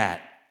you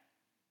that?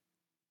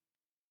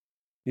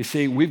 You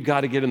see, we've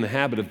got to get in the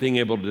habit of being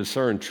able to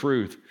discern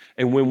truth.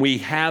 And when we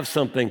have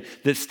something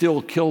that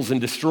still kills and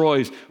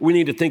destroys, we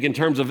need to think in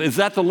terms of, is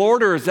that the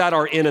Lord or is that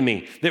our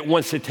enemy that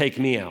wants to take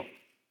me out?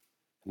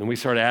 And then we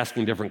start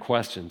asking different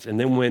questions. And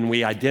then when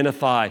we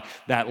identify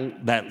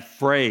that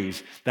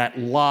phrase, that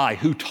lie,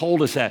 who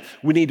told us that,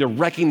 we need to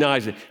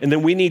recognize it. And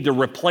then we need to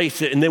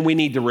replace it. And then we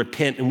need to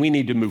repent. And we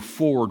need to move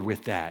forward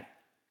with that.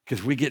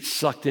 Because we get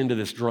sucked into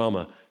this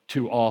drama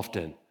too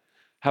often.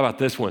 How about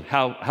this one?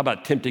 How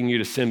about tempting you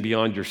to sin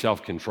beyond your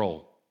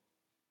self-control?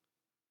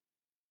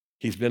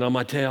 He's been on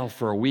my tail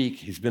for a week.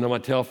 He's been on my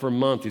tail for a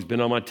month. He's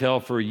been on my tail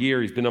for a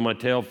year. He's been on my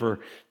tail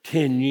for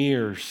 10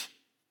 years.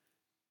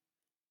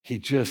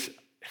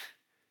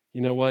 You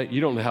know what?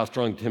 You don't know how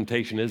strong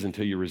temptation is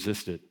until you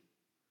resist it.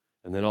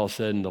 And then all of a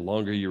sudden, the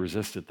longer you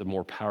resist it, the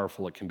more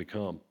powerful it can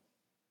become.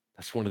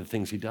 That's one of the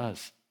things he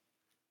does.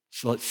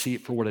 So let's see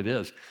it for what it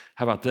is.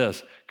 How about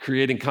this?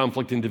 Creating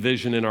conflict and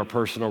division in our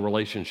personal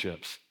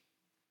relationships.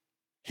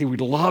 He would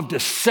love to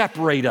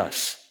separate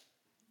us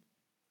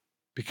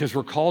because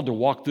we're called to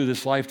walk through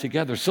this life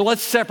together. So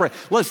let's separate.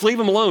 Let's leave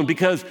him alone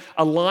because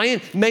a lion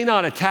may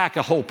not attack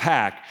a whole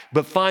pack,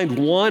 but find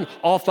one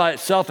off by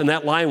itself and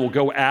that lion will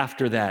go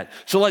after that.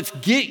 So let's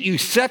get you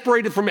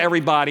separated from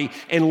everybody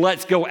and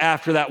let's go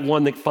after that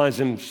one that finds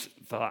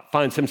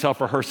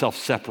himself or herself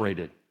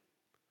separated.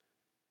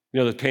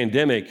 The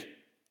pandemic,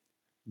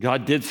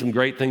 God did some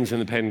great things in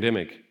the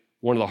pandemic.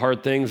 One of the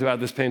hard things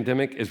about this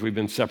pandemic is we've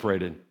been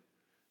separated.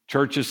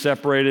 Churches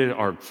separated,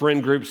 our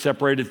friend group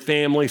separated,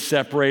 family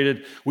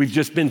separated. We've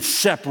just been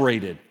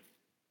separated.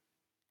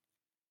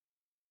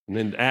 And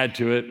then add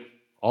to it,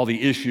 all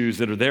the issues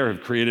that are there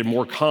have created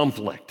more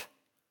conflict.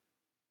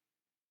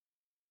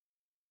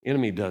 The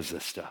enemy does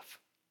this stuff.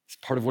 It's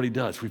part of what he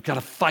does. We've got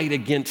to fight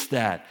against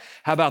that.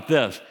 How about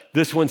this?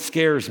 This one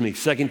scares me.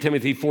 2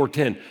 Timothy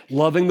 4:10,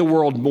 loving the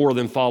world more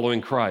than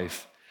following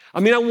Christ.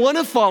 I mean, I want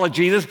to follow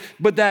Jesus,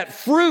 but that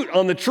fruit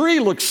on the tree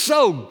looks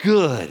so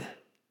good.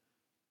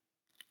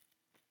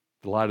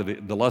 The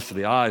lust of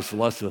the eyes, the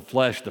lust of the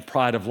flesh, the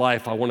pride of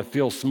life. I want to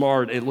feel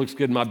smart. It looks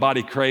good. My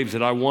body craves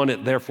it. I want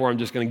it. Therefore, I'm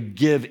just going to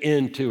give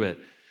into it.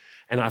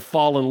 And I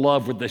fall in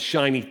love with the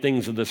shiny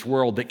things of this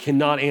world that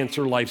cannot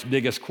answer life's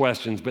biggest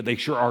questions, but they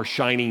sure are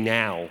shiny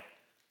now.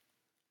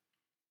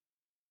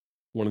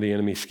 One of the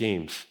enemy's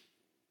schemes.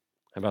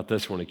 How about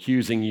this one?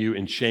 Accusing you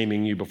and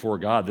shaming you before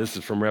God. This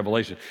is from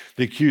Revelation.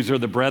 The accuser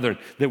of the brethren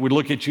that would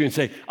look at you and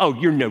say, oh,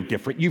 you're no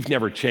different. You've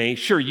never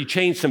changed. Sure, you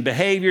changed some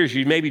behaviors.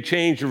 You maybe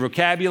changed your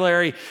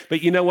vocabulary.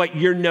 But you know what?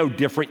 You're no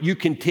different. You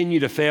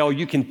continue to fail.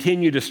 You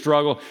continue to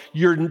struggle.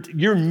 You're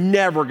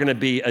never going to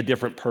be a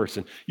different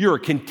person. You're a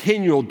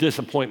continual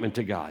disappointment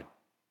to God.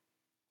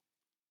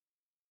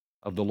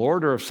 Of the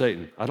Lord or of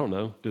Satan? I don't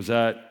know. Does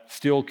that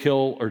steal,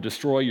 kill, or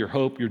destroy your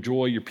hope, your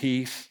joy, your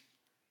peace?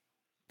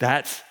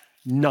 That's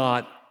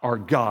not our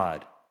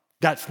God.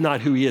 That's not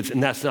who he is,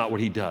 and that's not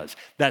what he does.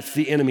 That's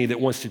the enemy that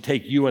wants to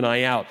take you and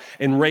I out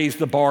and raise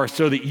the bar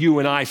so that you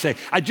and I say,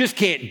 I just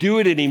can't do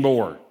it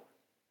anymore.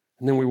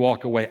 And then we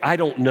walk away. I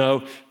don't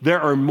know. There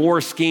are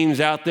more schemes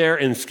out there,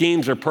 and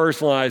schemes are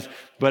personalized,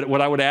 but what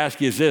I would ask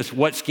you is this: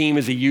 what scheme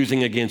is he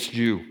using against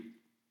you?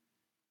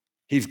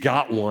 He's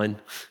got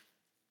one.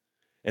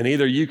 And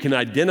either you can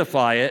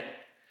identify it,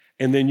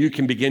 and then you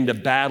can begin to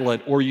battle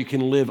it, or you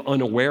can live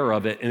unaware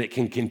of it, and it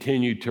can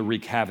continue to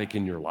wreak havoc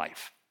in your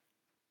life.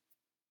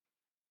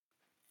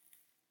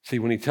 See,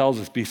 when he tells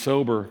us, be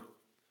sober,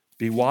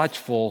 be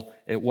watchful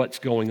at what's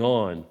going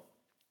on,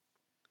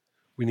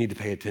 we need to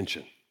pay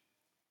attention.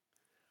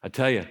 I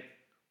tell you,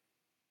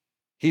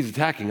 he's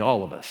attacking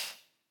all of us.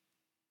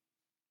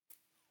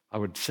 I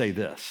would say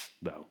this,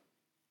 though.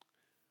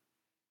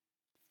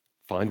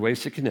 Find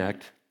ways to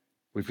connect.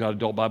 We've got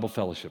adult Bible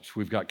fellowships.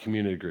 We've got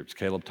community groups.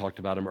 Caleb talked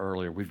about them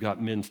earlier. We've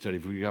got men's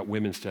studies. We've got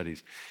women's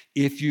studies.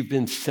 If you've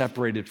been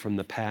separated from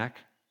the pack,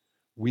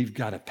 we've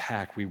got a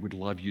pack. We would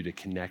love you to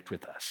connect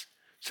with us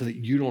so that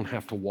you don't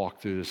have to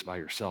walk through this by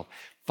yourself.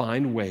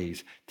 Find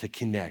ways to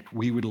connect.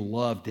 We would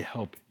love to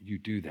help you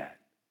do that.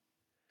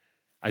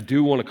 I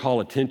do want to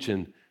call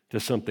attention to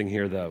something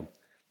here, though,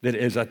 that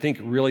is, I think,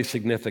 really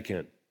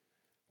significant.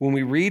 When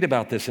we read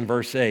about this in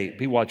verse 8,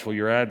 be watchful,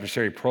 your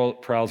adversary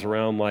prowls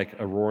around like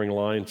a roaring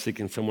lion,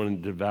 seeking someone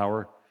to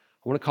devour.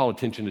 I want to call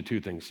attention to two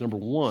things. Number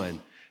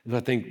one is I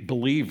think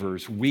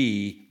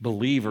we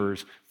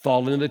believers,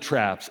 fall into the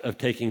traps of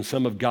taking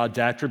some of God's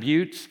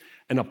attributes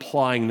and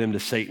applying them to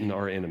Satan,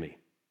 our enemy.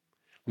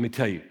 Let me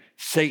tell you,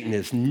 Satan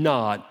is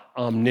not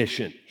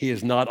omniscient. He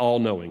is not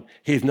all-knowing.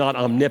 He is not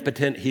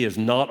omnipotent. He is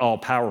not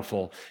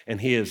all-powerful.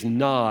 And he is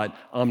not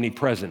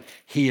omnipresent.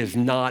 He is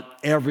not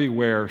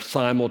everywhere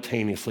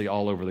simultaneously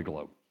all over the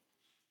globe.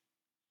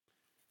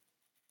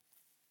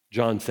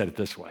 John said it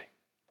this way: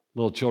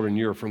 little children,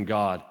 you are from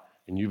God,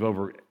 and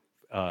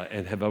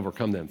and have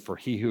overcome them. For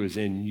he who is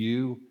in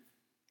you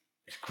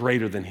is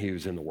greater than he who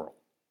is in the world.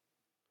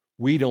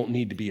 We don't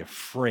need to be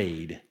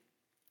afraid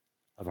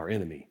of our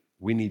enemy.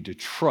 We need to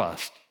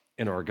trust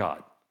in our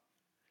God.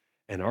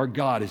 And our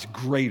God is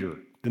greater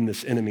than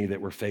this enemy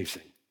that we're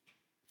facing.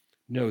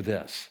 Know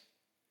this: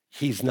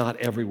 he's not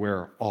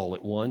everywhere all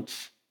at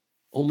once.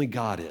 Only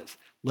God is.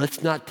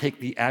 Let's not take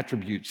the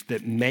attributes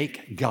that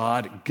make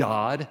God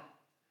God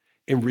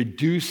and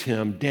reduce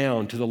him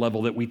down to the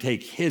level that we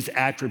take his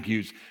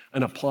attributes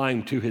and apply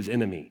them to his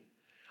enemy.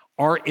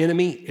 Our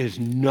enemy is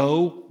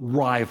no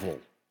rival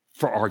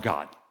for our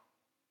God.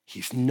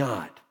 He's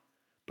not.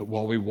 But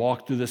while we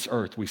walk through this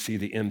earth, we see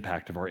the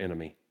impact of our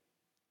enemy.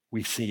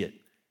 We see it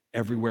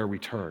everywhere we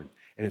turn,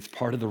 and it's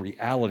part of the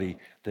reality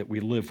that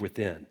we live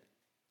within.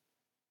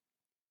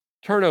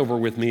 Turn over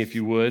with me, if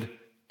you would.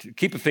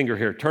 Keep a finger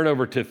here. Turn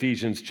over to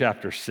Ephesians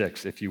chapter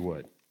 6, if you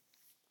would.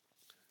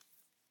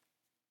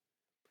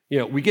 You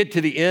know, we get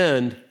to the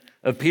end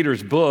of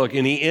Peter's book,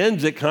 and he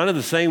ends it kind of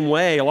the same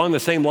way, along the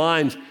same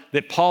lines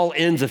that Paul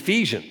ends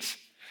Ephesians.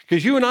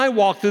 Because you and I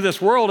walk through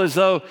this world as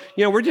though,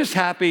 we're just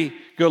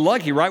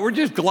happy-go-lucky, right? We're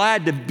just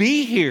glad to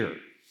be here.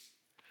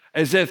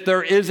 As if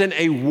there isn't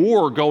a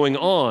war going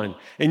on.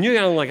 And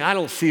you're like, I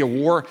don't see a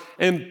war.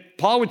 And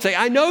Paul would say,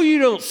 I know you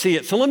don't see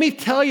it, so let me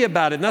tell you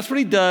about it. And that's what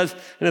he does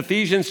in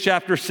Ephesians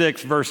chapter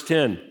 6, verse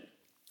 10.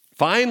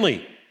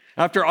 Finally,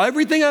 after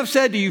everything I've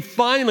said to you,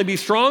 finally be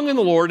strong in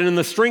the Lord and in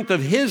the strength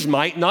of his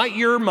might, not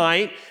your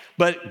might,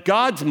 but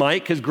God's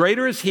might, because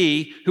greater is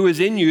he who is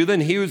in you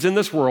than he who is in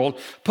this world.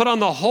 Put on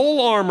the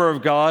whole armor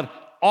of God,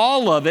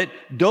 all of it.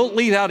 Don't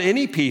leave out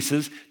any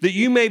pieces, that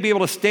you may be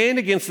able to stand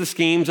against the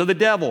schemes of the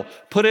devil.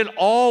 Put it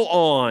all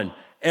on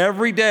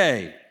every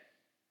day.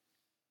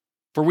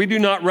 For we do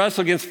not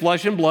wrestle against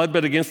flesh and blood,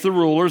 but against the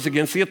rulers,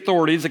 against the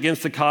authorities,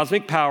 against the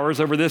cosmic powers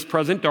over this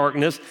present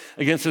darkness,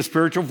 against the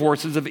spiritual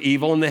forces of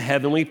evil in the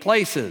heavenly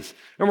places.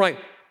 And we're like,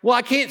 well,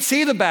 I can't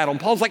see the battle. And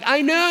Paul's like,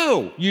 I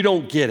know you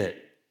don't get it.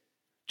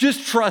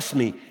 Just trust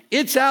me.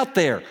 It's out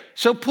there.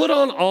 So put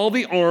on all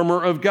the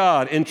armor of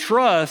God and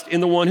trust in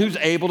the one who's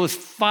able to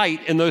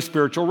fight in those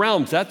spiritual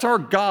realms. That's our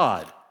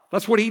God.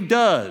 That's what he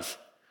does.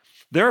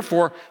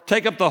 Therefore,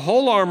 take up the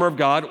whole armor of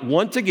God.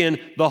 Once again,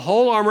 the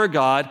whole armor of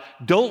God.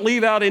 Don't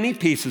leave out any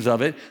pieces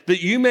of it,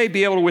 that you may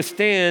be able to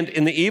withstand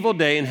in the evil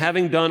day, and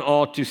having done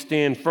all, to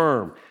stand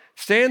firm.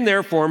 Stand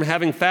therefore,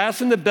 having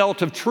fastened the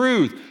belt of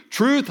truth.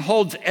 Truth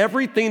holds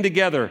everything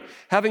together.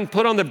 Having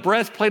put on the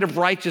breastplate of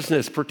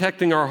righteousness,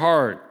 protecting our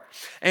heart.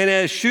 And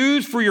as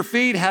shoes for your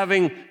feet,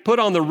 having put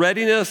on the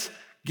readiness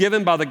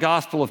given by the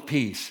gospel of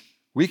peace.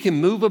 We can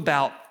move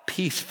about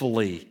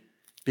peacefully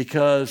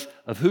because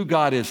of who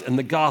God is and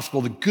the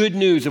gospel, the good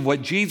news of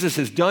what Jesus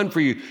has done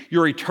for you.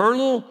 Your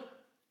eternal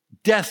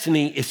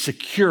destiny is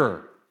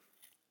secure.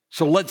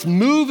 So let's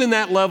move in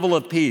that level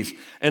of peace.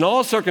 In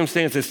all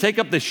circumstances, take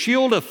up the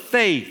shield of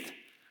faith,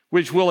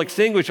 which will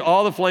extinguish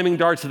all the flaming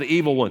darts of the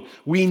evil one.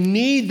 We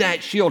need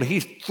that shield.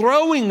 He's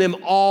throwing them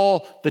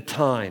all the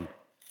time.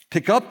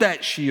 Pick up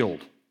that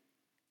shield.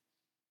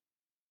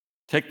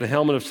 Take the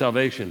helmet of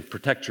salvation.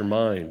 Protect your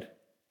mind.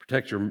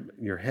 Protect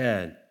your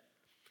head.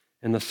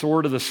 And the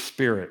sword of the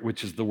Spirit,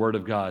 which is the word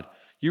of God.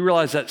 You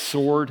realize that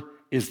sword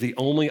is the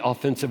only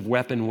offensive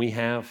weapon we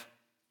have?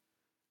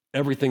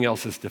 Everything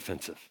else is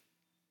defensive.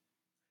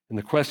 And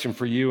the question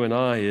for you and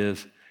I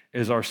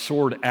is our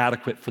sword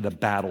adequate for the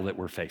battle that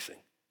we're facing?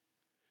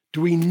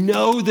 Do we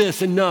know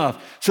this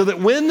enough so that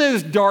when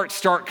those darts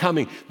start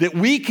coming, that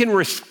we can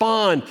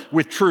respond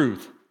with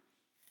truth?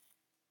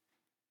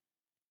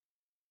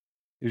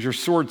 Is your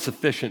sword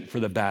sufficient for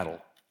the battle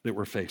that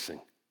we're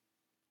facing?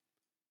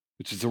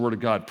 Which is the word of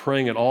God,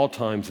 praying at all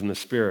times in the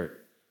Spirit,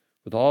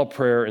 with all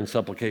prayer and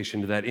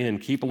supplication to that end.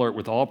 Keep alert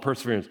with all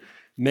perseverance,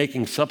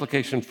 making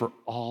supplication for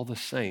all the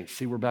saints.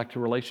 See, we're back to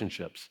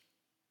relationships.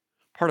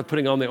 Part of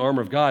putting on the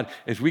armor of God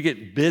is we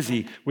get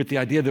busy with the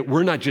idea that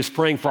we're not just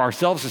praying for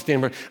ourselves to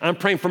stand firm. I'm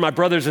praying for my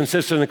brothers and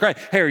sisters in Christ.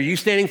 Hey, are you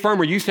standing firm?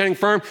 Are you standing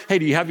firm? Hey,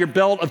 do you have your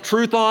belt of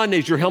truth on?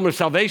 Is your helmet of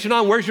salvation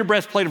on? Where's your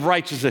breastplate of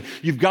righteousness?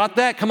 You've got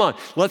that? Come on.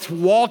 Let's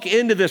walk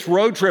into this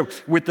road trip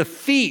with the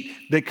feet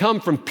that come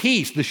from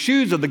peace, the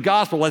shoes of the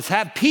gospel. Let's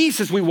have peace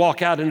as we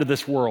walk out into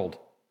this world.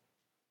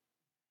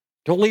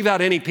 Don't leave out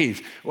any piece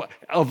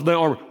of the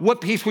armor. What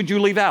piece would you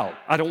leave out?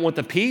 I don't want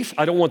the peace.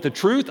 I don't want the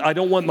truth. I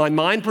don't want my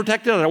mind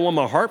protected. I don't want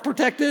my heart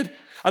protected.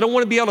 I don't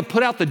want to be able to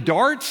put out the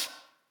darts,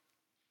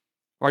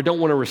 or I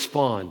don't want to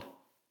respond.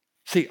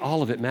 See,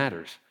 all of it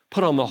matters.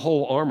 Put on the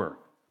whole armor.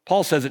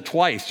 Paul says it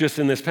twice just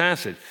in this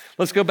passage.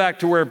 Let's go back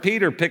to where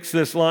Peter picks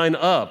this line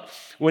up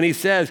when he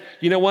says,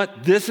 you know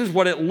what? This is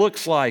what it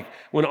looks like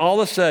when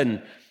all of a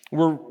sudden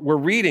we're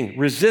reading,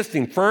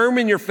 resisting, firm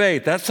in your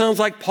faith. That sounds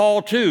like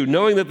Paul too,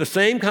 knowing that the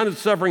same kind of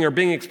suffering are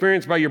being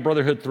experienced by your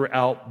brotherhood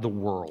throughout the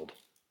world.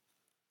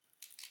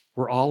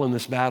 We're all in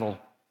this battle.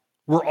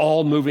 We're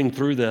all moving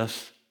through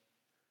this.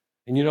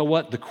 And you know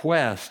what? The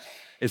quest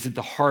is that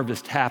the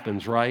harvest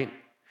happens, right?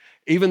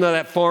 Even though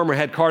that farmer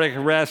had cardiac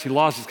arrest, he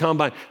lost his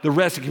combine, the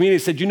rest of the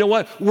community said, you know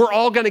what? We're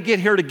all going to get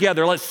here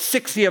together. Let's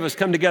 60 of us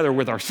come together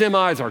with our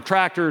semis, our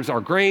tractors, our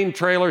grain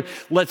trailers.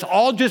 Let's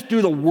all just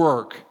do the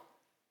work.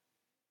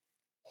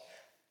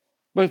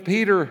 But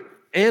Peter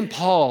and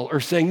Paul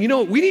are saying, you know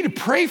what? We need to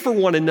pray for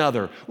one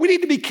another. We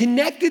need to be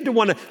connected to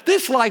one another.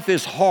 This life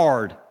is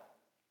hard.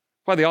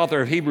 Why the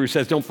author of Hebrews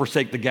says, don't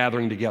forsake the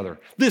gathering together.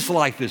 This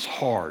life is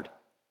hard.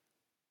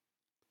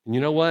 And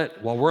you know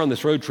what? While we're on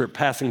this road trip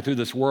passing through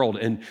this world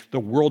and the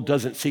world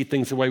doesn't see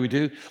things the way we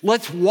do,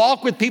 let's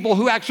walk with people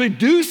who actually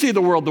do see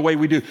the world the way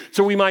we do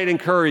so we might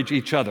encourage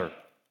each other.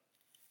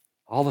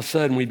 All of a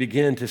sudden, we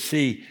begin to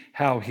see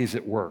how he's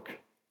at work.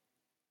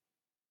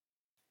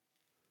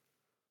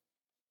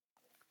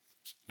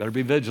 Better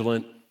be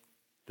vigilant.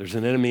 There's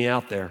an enemy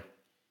out there.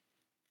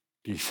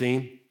 Do you see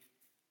him?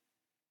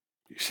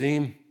 Do you see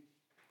him?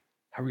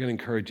 How are we going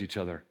to encourage each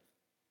other?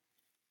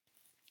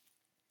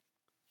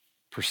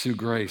 Pursue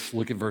grace.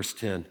 Look at verse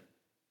 10.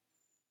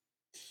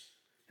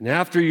 And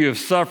after you have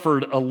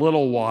suffered a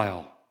little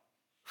while,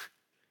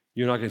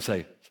 you're not going to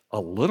say, a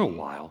little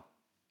while.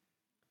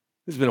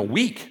 This has been a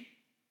week,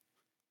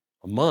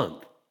 a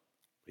month,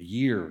 a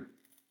year,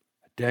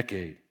 a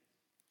decade,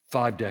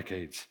 5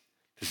 decades.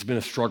 This has been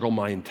a struggle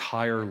my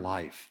entire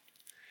life.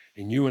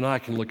 And you and I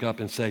can look up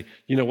and say,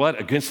 you know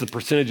what? Against the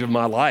percentage of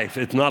my life,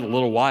 it's not a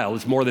little while.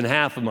 It's more than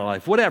half of my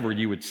life, whatever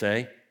you would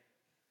say.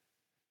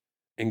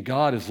 And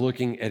God is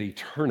looking at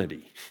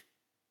eternity.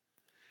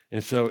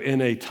 And so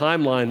in a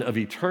timeline of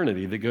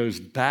eternity that goes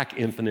back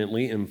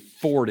infinitely and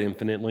forward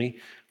infinitely,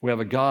 we have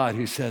a God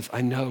who says,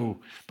 I know,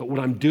 but what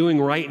I'm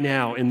doing right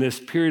now in this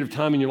period of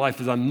time in your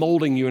life is I'm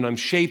molding you and I'm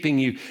shaping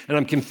you and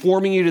I'm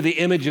conforming you to the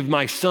image of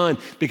my Son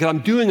because I'm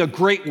doing a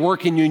great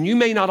work in you, and you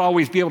may not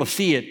always be able to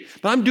see it,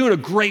 but I'm doing a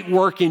great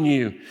work in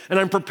you and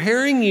I'm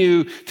preparing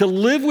you to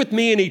live with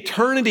me in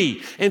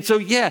eternity. And so,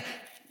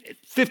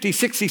 50,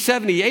 60,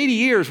 70, 80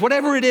 years,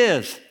 whatever it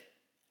is,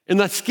 in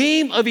the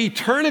scheme of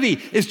eternity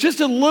is just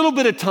a little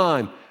bit of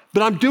time,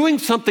 but I'm doing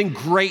something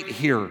great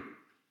here.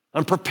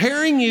 I'm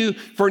preparing you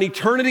for an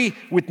eternity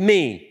with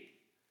me.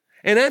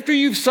 And after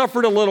you've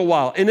suffered a little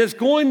while, and it's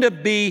going to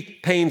be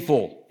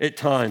painful at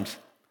times,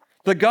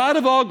 the God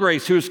of all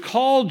grace who has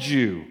called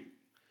you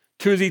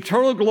to his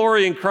eternal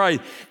glory in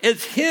Christ,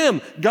 it's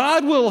him.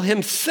 God will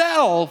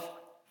himself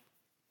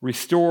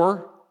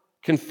restore,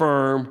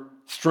 confirm,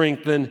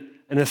 strengthen,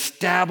 and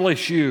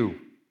establish you.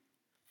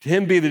 To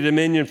him be the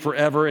dominion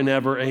forever and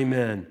ever.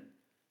 Amen.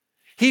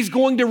 He's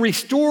going to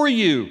restore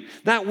you.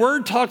 That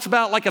word talks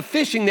about like a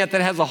fishing net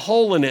that has a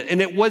hole in it,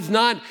 and it was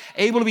not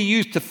able to be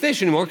used to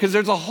fish anymore because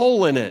there's a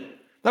hole in it.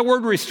 That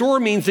word restore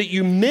means that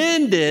you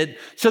mend it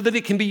so that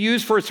it can be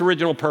used for its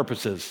original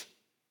purposes.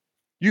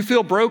 You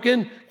feel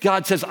broken?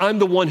 God says, I'm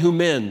the one who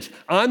mends.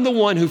 I'm the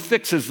one who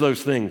fixes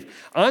those things.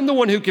 I'm the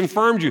one who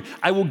confirms you.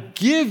 I will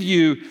give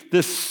you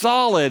this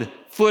solid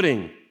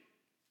footing.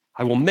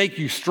 I will make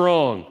you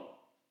strong,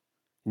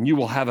 and you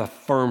will have a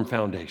firm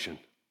foundation.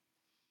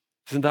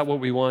 Isn't that what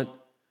we want?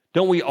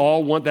 Don't we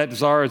all want that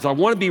desire? I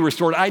want to be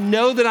restored. I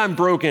know that I'm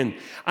broken.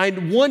 I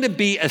want to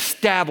be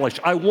established.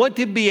 I want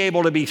to be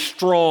able to be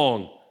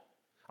strong.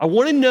 I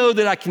want to know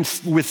that I can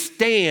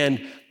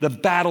withstand the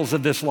battles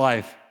of this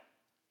life.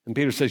 And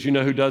Peter says, you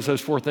know who does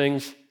those four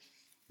things?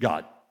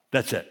 God.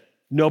 That's it.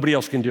 Nobody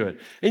else can do it.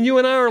 And you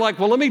and I are like,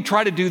 well, let me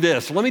try to do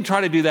this. Let me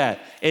try to do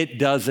that. It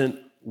doesn't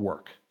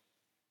work.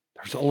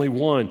 There's only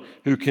one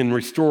who can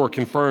restore,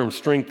 confirm,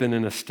 strengthen,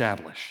 and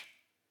establish.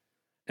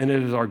 And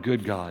it is our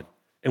good God.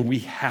 And we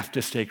have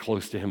to stay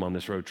close to him on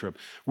this road trip.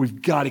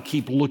 We've got to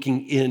keep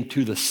looking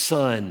into the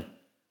sun.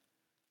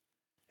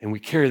 And we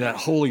carry that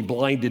holy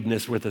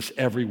blindedness with us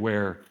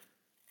everywhere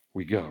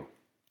we go.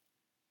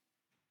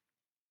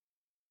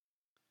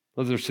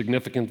 Those are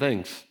significant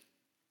things.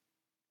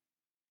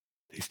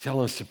 He's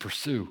telling us to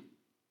pursue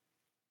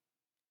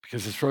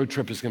because this road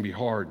trip is going to be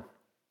hard.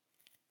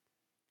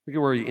 Look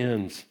at where he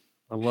ends.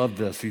 I love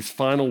this. These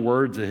final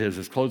words of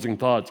his closing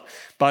thoughts.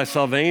 By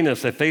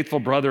Silvanus, a faithful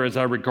brother as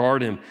I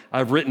regard him,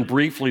 I've written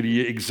briefly to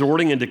you,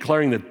 exhorting and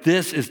declaring that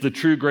this is the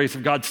true grace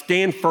of God.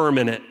 Stand firm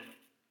in it.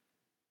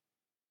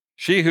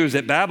 She who's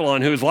at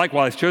Babylon, who is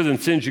likewise chosen,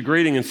 sends you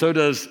greeting, and so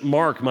does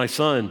Mark, my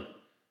son.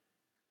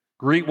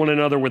 Greet one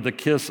another with the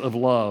kiss of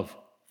love.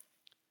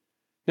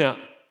 Now,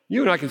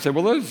 you and I can say,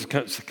 well, those are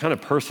kind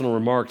of personal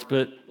remarks,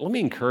 but let me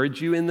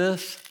encourage you in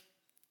this.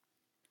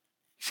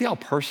 See how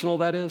personal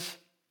that is?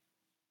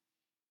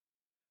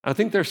 I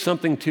think there's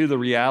something to the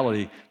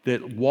reality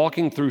that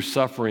walking through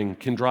suffering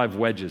can drive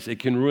wedges. It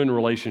can ruin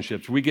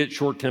relationships. We get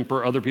short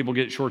temper. Other people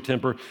get short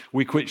temper.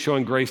 We quit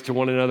showing grace to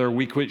one another.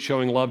 We quit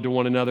showing love to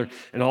one another.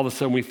 And all of a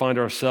sudden we find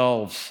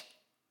ourselves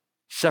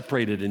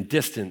separated and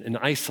distant and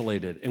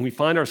isolated. And we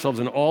find ourselves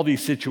in all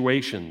these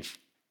situations.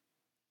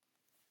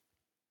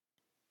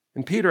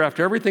 And Peter,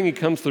 after everything he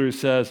comes through,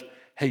 says,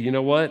 hey, you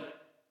know what?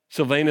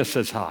 Silvanus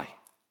says hi.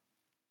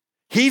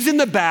 He's in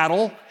the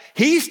battle.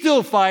 He's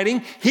still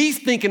fighting. He's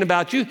thinking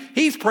about you.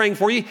 He's praying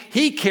for you.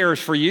 He cares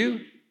for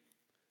you.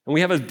 And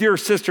we have a dear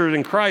sister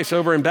in Christ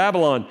over in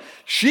Babylon.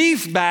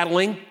 She's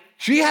battling.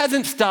 She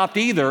hasn't stopped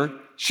either.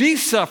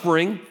 She's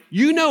suffering.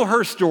 You know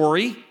her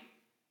story.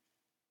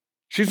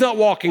 She's not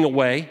walking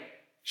away.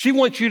 She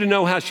wants you to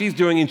know how she's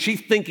doing, and she's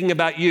thinking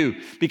about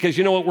you because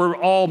you know what? We're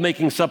all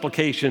making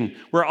supplication.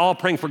 We're all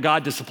praying for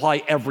God to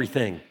supply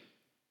everything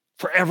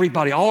for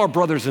everybody, all our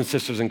brothers and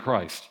sisters in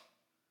Christ.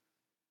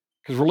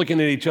 Because we're looking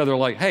at each other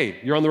like, hey,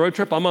 you're on the road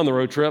trip? I'm on the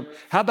road trip.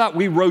 How about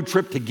we road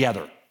trip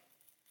together?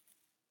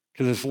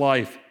 Because this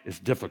life is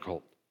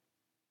difficult.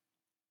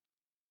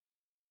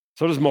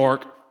 So does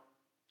Mark.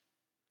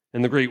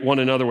 And they greet one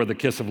another with a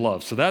kiss of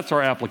love. So that's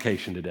our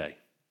application today.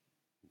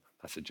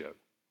 That's a joke.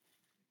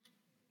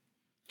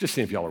 Just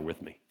see if y'all are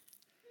with me.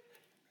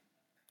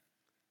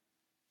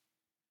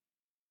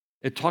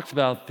 It talks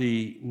about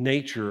the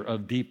nature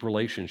of deep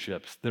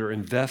relationships that are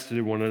invested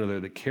in one another,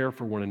 that care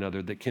for one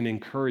another, that can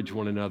encourage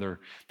one another,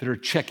 that are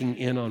checking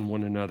in on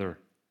one another.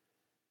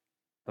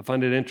 I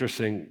find it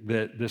interesting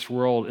that this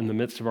world, in the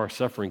midst of our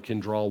suffering,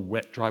 can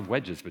drive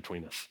wedges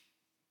between us.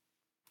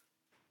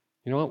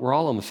 You know what? We're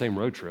all on the same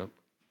road trip.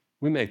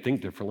 We may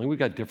think differently. We've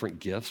got different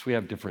gifts. We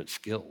have different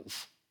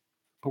skills.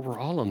 But we're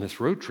all on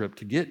this road trip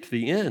to get to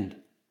the end.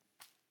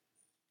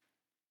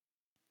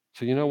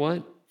 So you know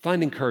what?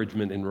 Find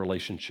encouragement in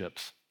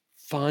relationships.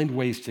 Find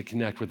ways to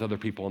connect with other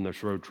people on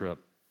this road trip.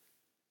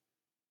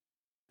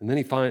 And then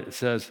he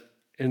says,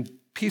 and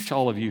peace to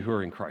all of you who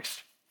are in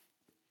Christ.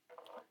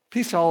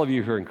 Peace to all of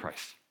you who are in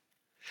Christ.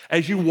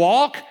 As you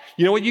walk,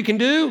 you know what you can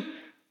do?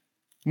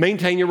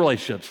 Maintain your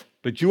relationships.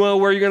 But you know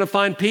where you're going to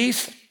find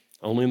peace?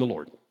 Only in the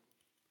Lord.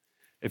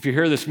 If you're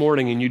here this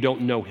morning and you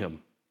don't know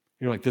him,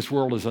 you're like, this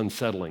world is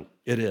unsettling.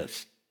 It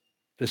is.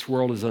 This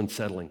world is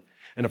unsettling.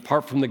 And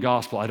apart from the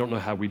gospel, I don't know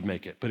how we'd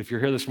make it. But if you're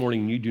here this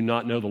morning and you do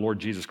not know the Lord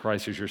Jesus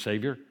Christ as your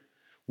Savior,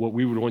 what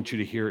we would want you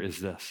to hear is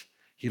this.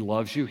 He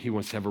loves you. He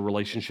wants to have a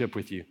relationship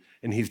with you.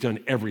 And he's done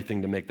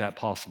everything to make that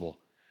possible.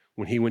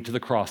 When he went to the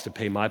cross to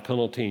pay my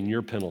penalty and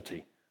your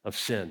penalty of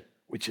sin,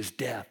 which is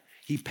death,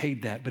 he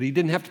paid that. But he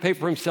didn't have to pay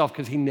for himself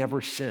because he never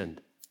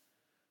sinned.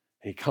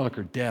 And he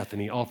conquered death,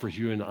 and he offers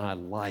you and I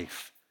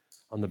life,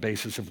 on the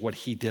basis of what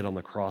he did on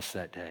the cross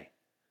that day.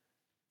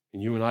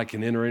 And you and I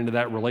can enter into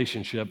that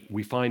relationship.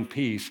 We find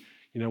peace.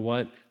 You know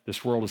what?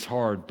 This world is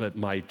hard, but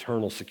my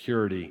eternal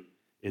security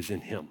is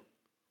in him.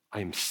 I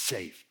am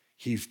safe.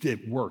 He's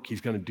did work. He's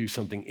going to do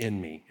something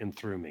in me and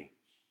through me.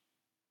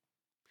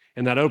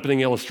 In that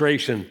opening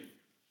illustration,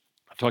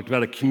 I talked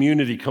about a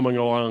community coming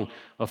along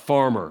a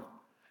farmer.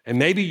 And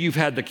maybe you've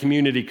had the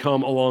community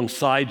come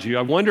alongside you.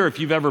 I wonder if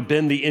you've ever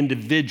been the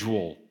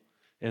individual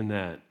in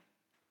that.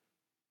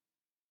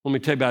 Let me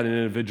tell you about an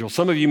individual.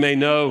 Some of you may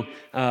know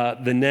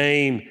the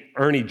name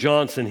Ernie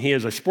Johnson. He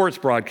is a sports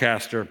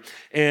broadcaster.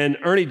 And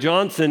Ernie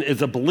Johnson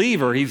is a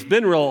believer. He's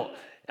been real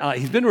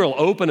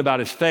open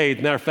about his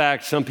faith. Matter of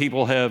fact, some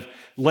people have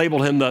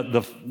labeled him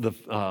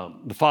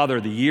the father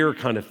of the year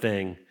kind of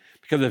thing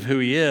because of who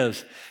he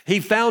is. He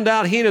found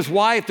out, he and his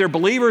wife, they're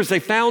believers, they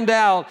found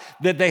out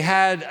that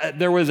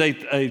there was a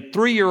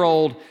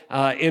 3-year-old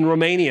in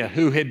Romania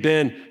who had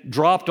been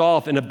dropped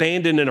off and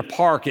abandoned in a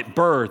park at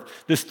birth.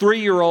 This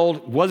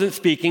 3-year-old wasn't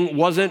speaking,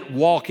 wasn't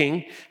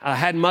walking,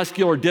 had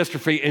muscular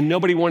dystrophy, and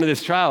nobody wanted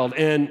this child.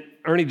 And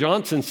Ernie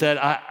Johnson said,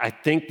 I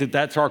think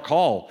that's our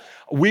call.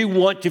 We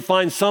want to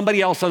find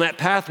somebody else on that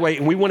pathway,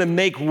 and we want to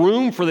make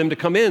room for them to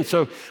come in.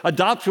 So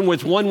adoption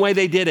was one way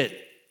they did it.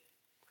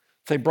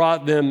 They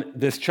brought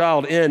this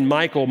child in,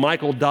 Michael.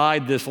 Michael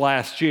died this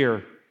last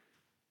year.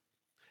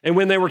 And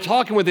when they were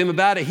talking with him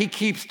about it, he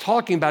keeps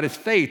talking about his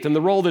faith and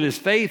the role that his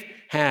faith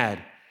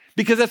had,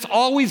 because that's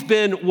always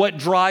been what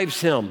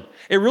drives him.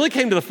 It really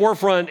came to the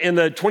forefront in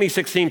the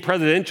 2016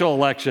 presidential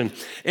election.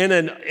 In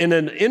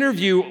an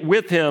interview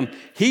with him,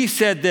 he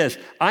said this: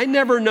 I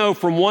never know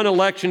from one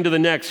election to the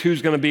next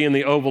who's going to be in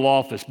the Oval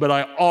Office, but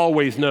I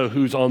always know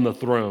who's on the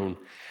throne.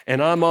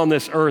 And I'm on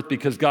this earth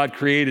because God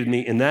created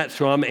me, and that's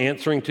who I'm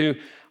answering to.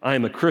 I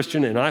am a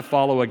Christian, and I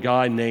follow a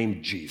guy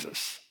named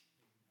Jesus.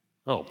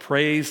 Oh,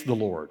 praise the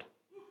Lord.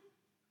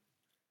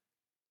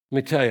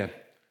 Let me tell you,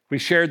 we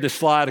shared this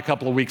slide a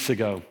couple of weeks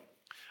ago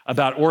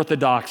about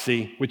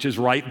orthodoxy, which is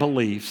right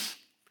beliefs,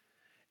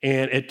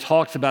 and it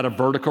talks about a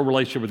vertical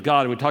relationship with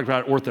God. And we talked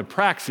about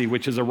orthopraxy,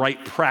 which is a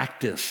right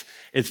practice.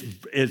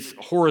 It's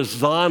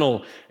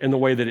horizontal in the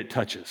way that it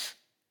touches.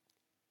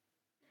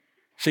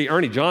 See,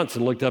 Ernie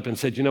Johnson looked up and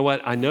said, you know what?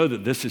 I know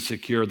that this is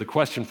secure. The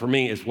question for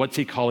me is, what's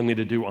he calling me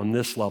to do on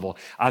this level?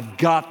 I've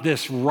got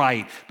this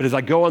right. But as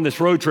I go on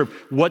this road trip,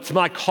 what's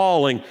my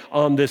calling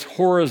on this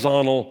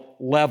horizontal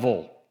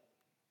level?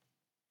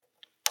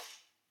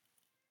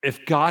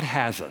 If God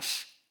has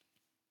us,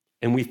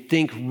 and we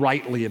think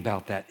rightly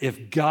about that,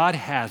 if God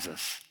has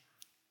us,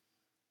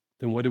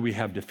 then what do we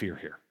have to fear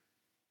here?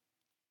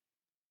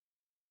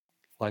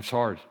 Life's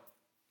hard.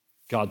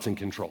 God's in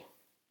control.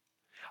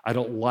 I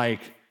don't like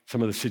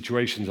some of the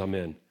situations I'm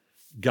in.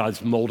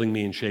 God's molding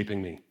me and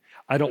shaping me.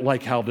 I don't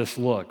like how this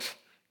looks.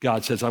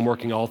 God says, I'm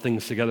working all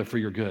things together for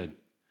your good.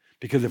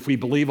 Because if we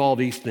believe all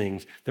these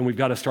things, then we've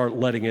got to start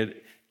letting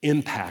it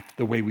impact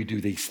the way we do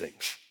these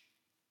things.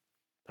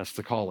 That's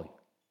the calling.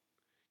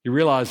 You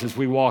realize as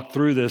we walk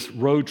through this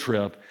road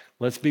trip,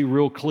 let's be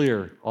real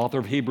clear. Author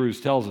of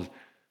Hebrews tells us,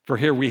 for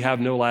here we have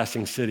no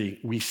lasting city.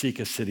 We seek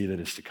a city that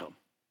is to come.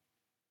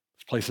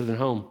 This place isn't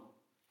home.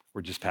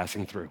 We're just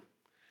passing through.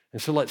 And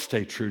so let's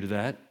stay true to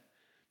that,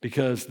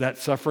 because that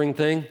suffering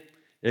thing,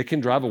 it can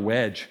drive a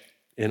wedge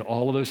in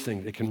all of those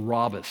things. It can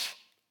rob us,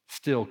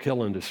 steal,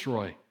 kill, and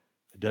destroy.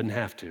 It doesn't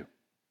have to.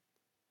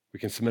 We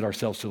can submit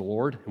ourselves to the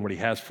Lord and what he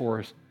has for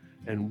us,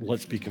 and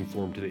let's be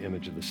conformed to the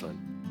image of the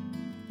Son.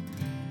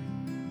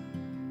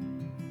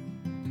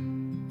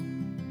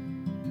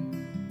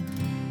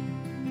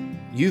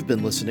 You've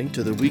been listening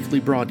to the weekly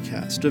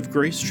broadcast of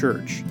Grace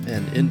Church,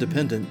 an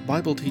independent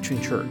Bible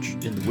teaching church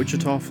in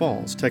Wichita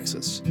Falls,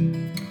 Texas.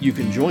 You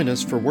can join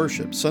us for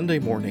worship Sunday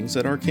mornings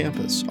at our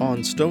campus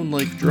on Stone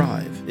Lake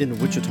Drive in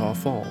Wichita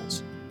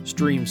Falls.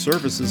 Stream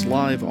services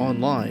live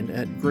online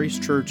at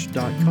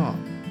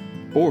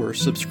gracechurch.com, or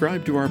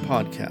subscribe to our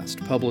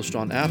podcast published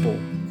on Apple,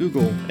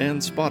 Google,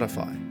 and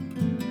Spotify.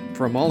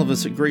 From all of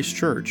us at Grace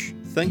Church,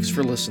 thanks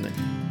for listening.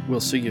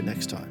 We'll see you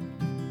next time.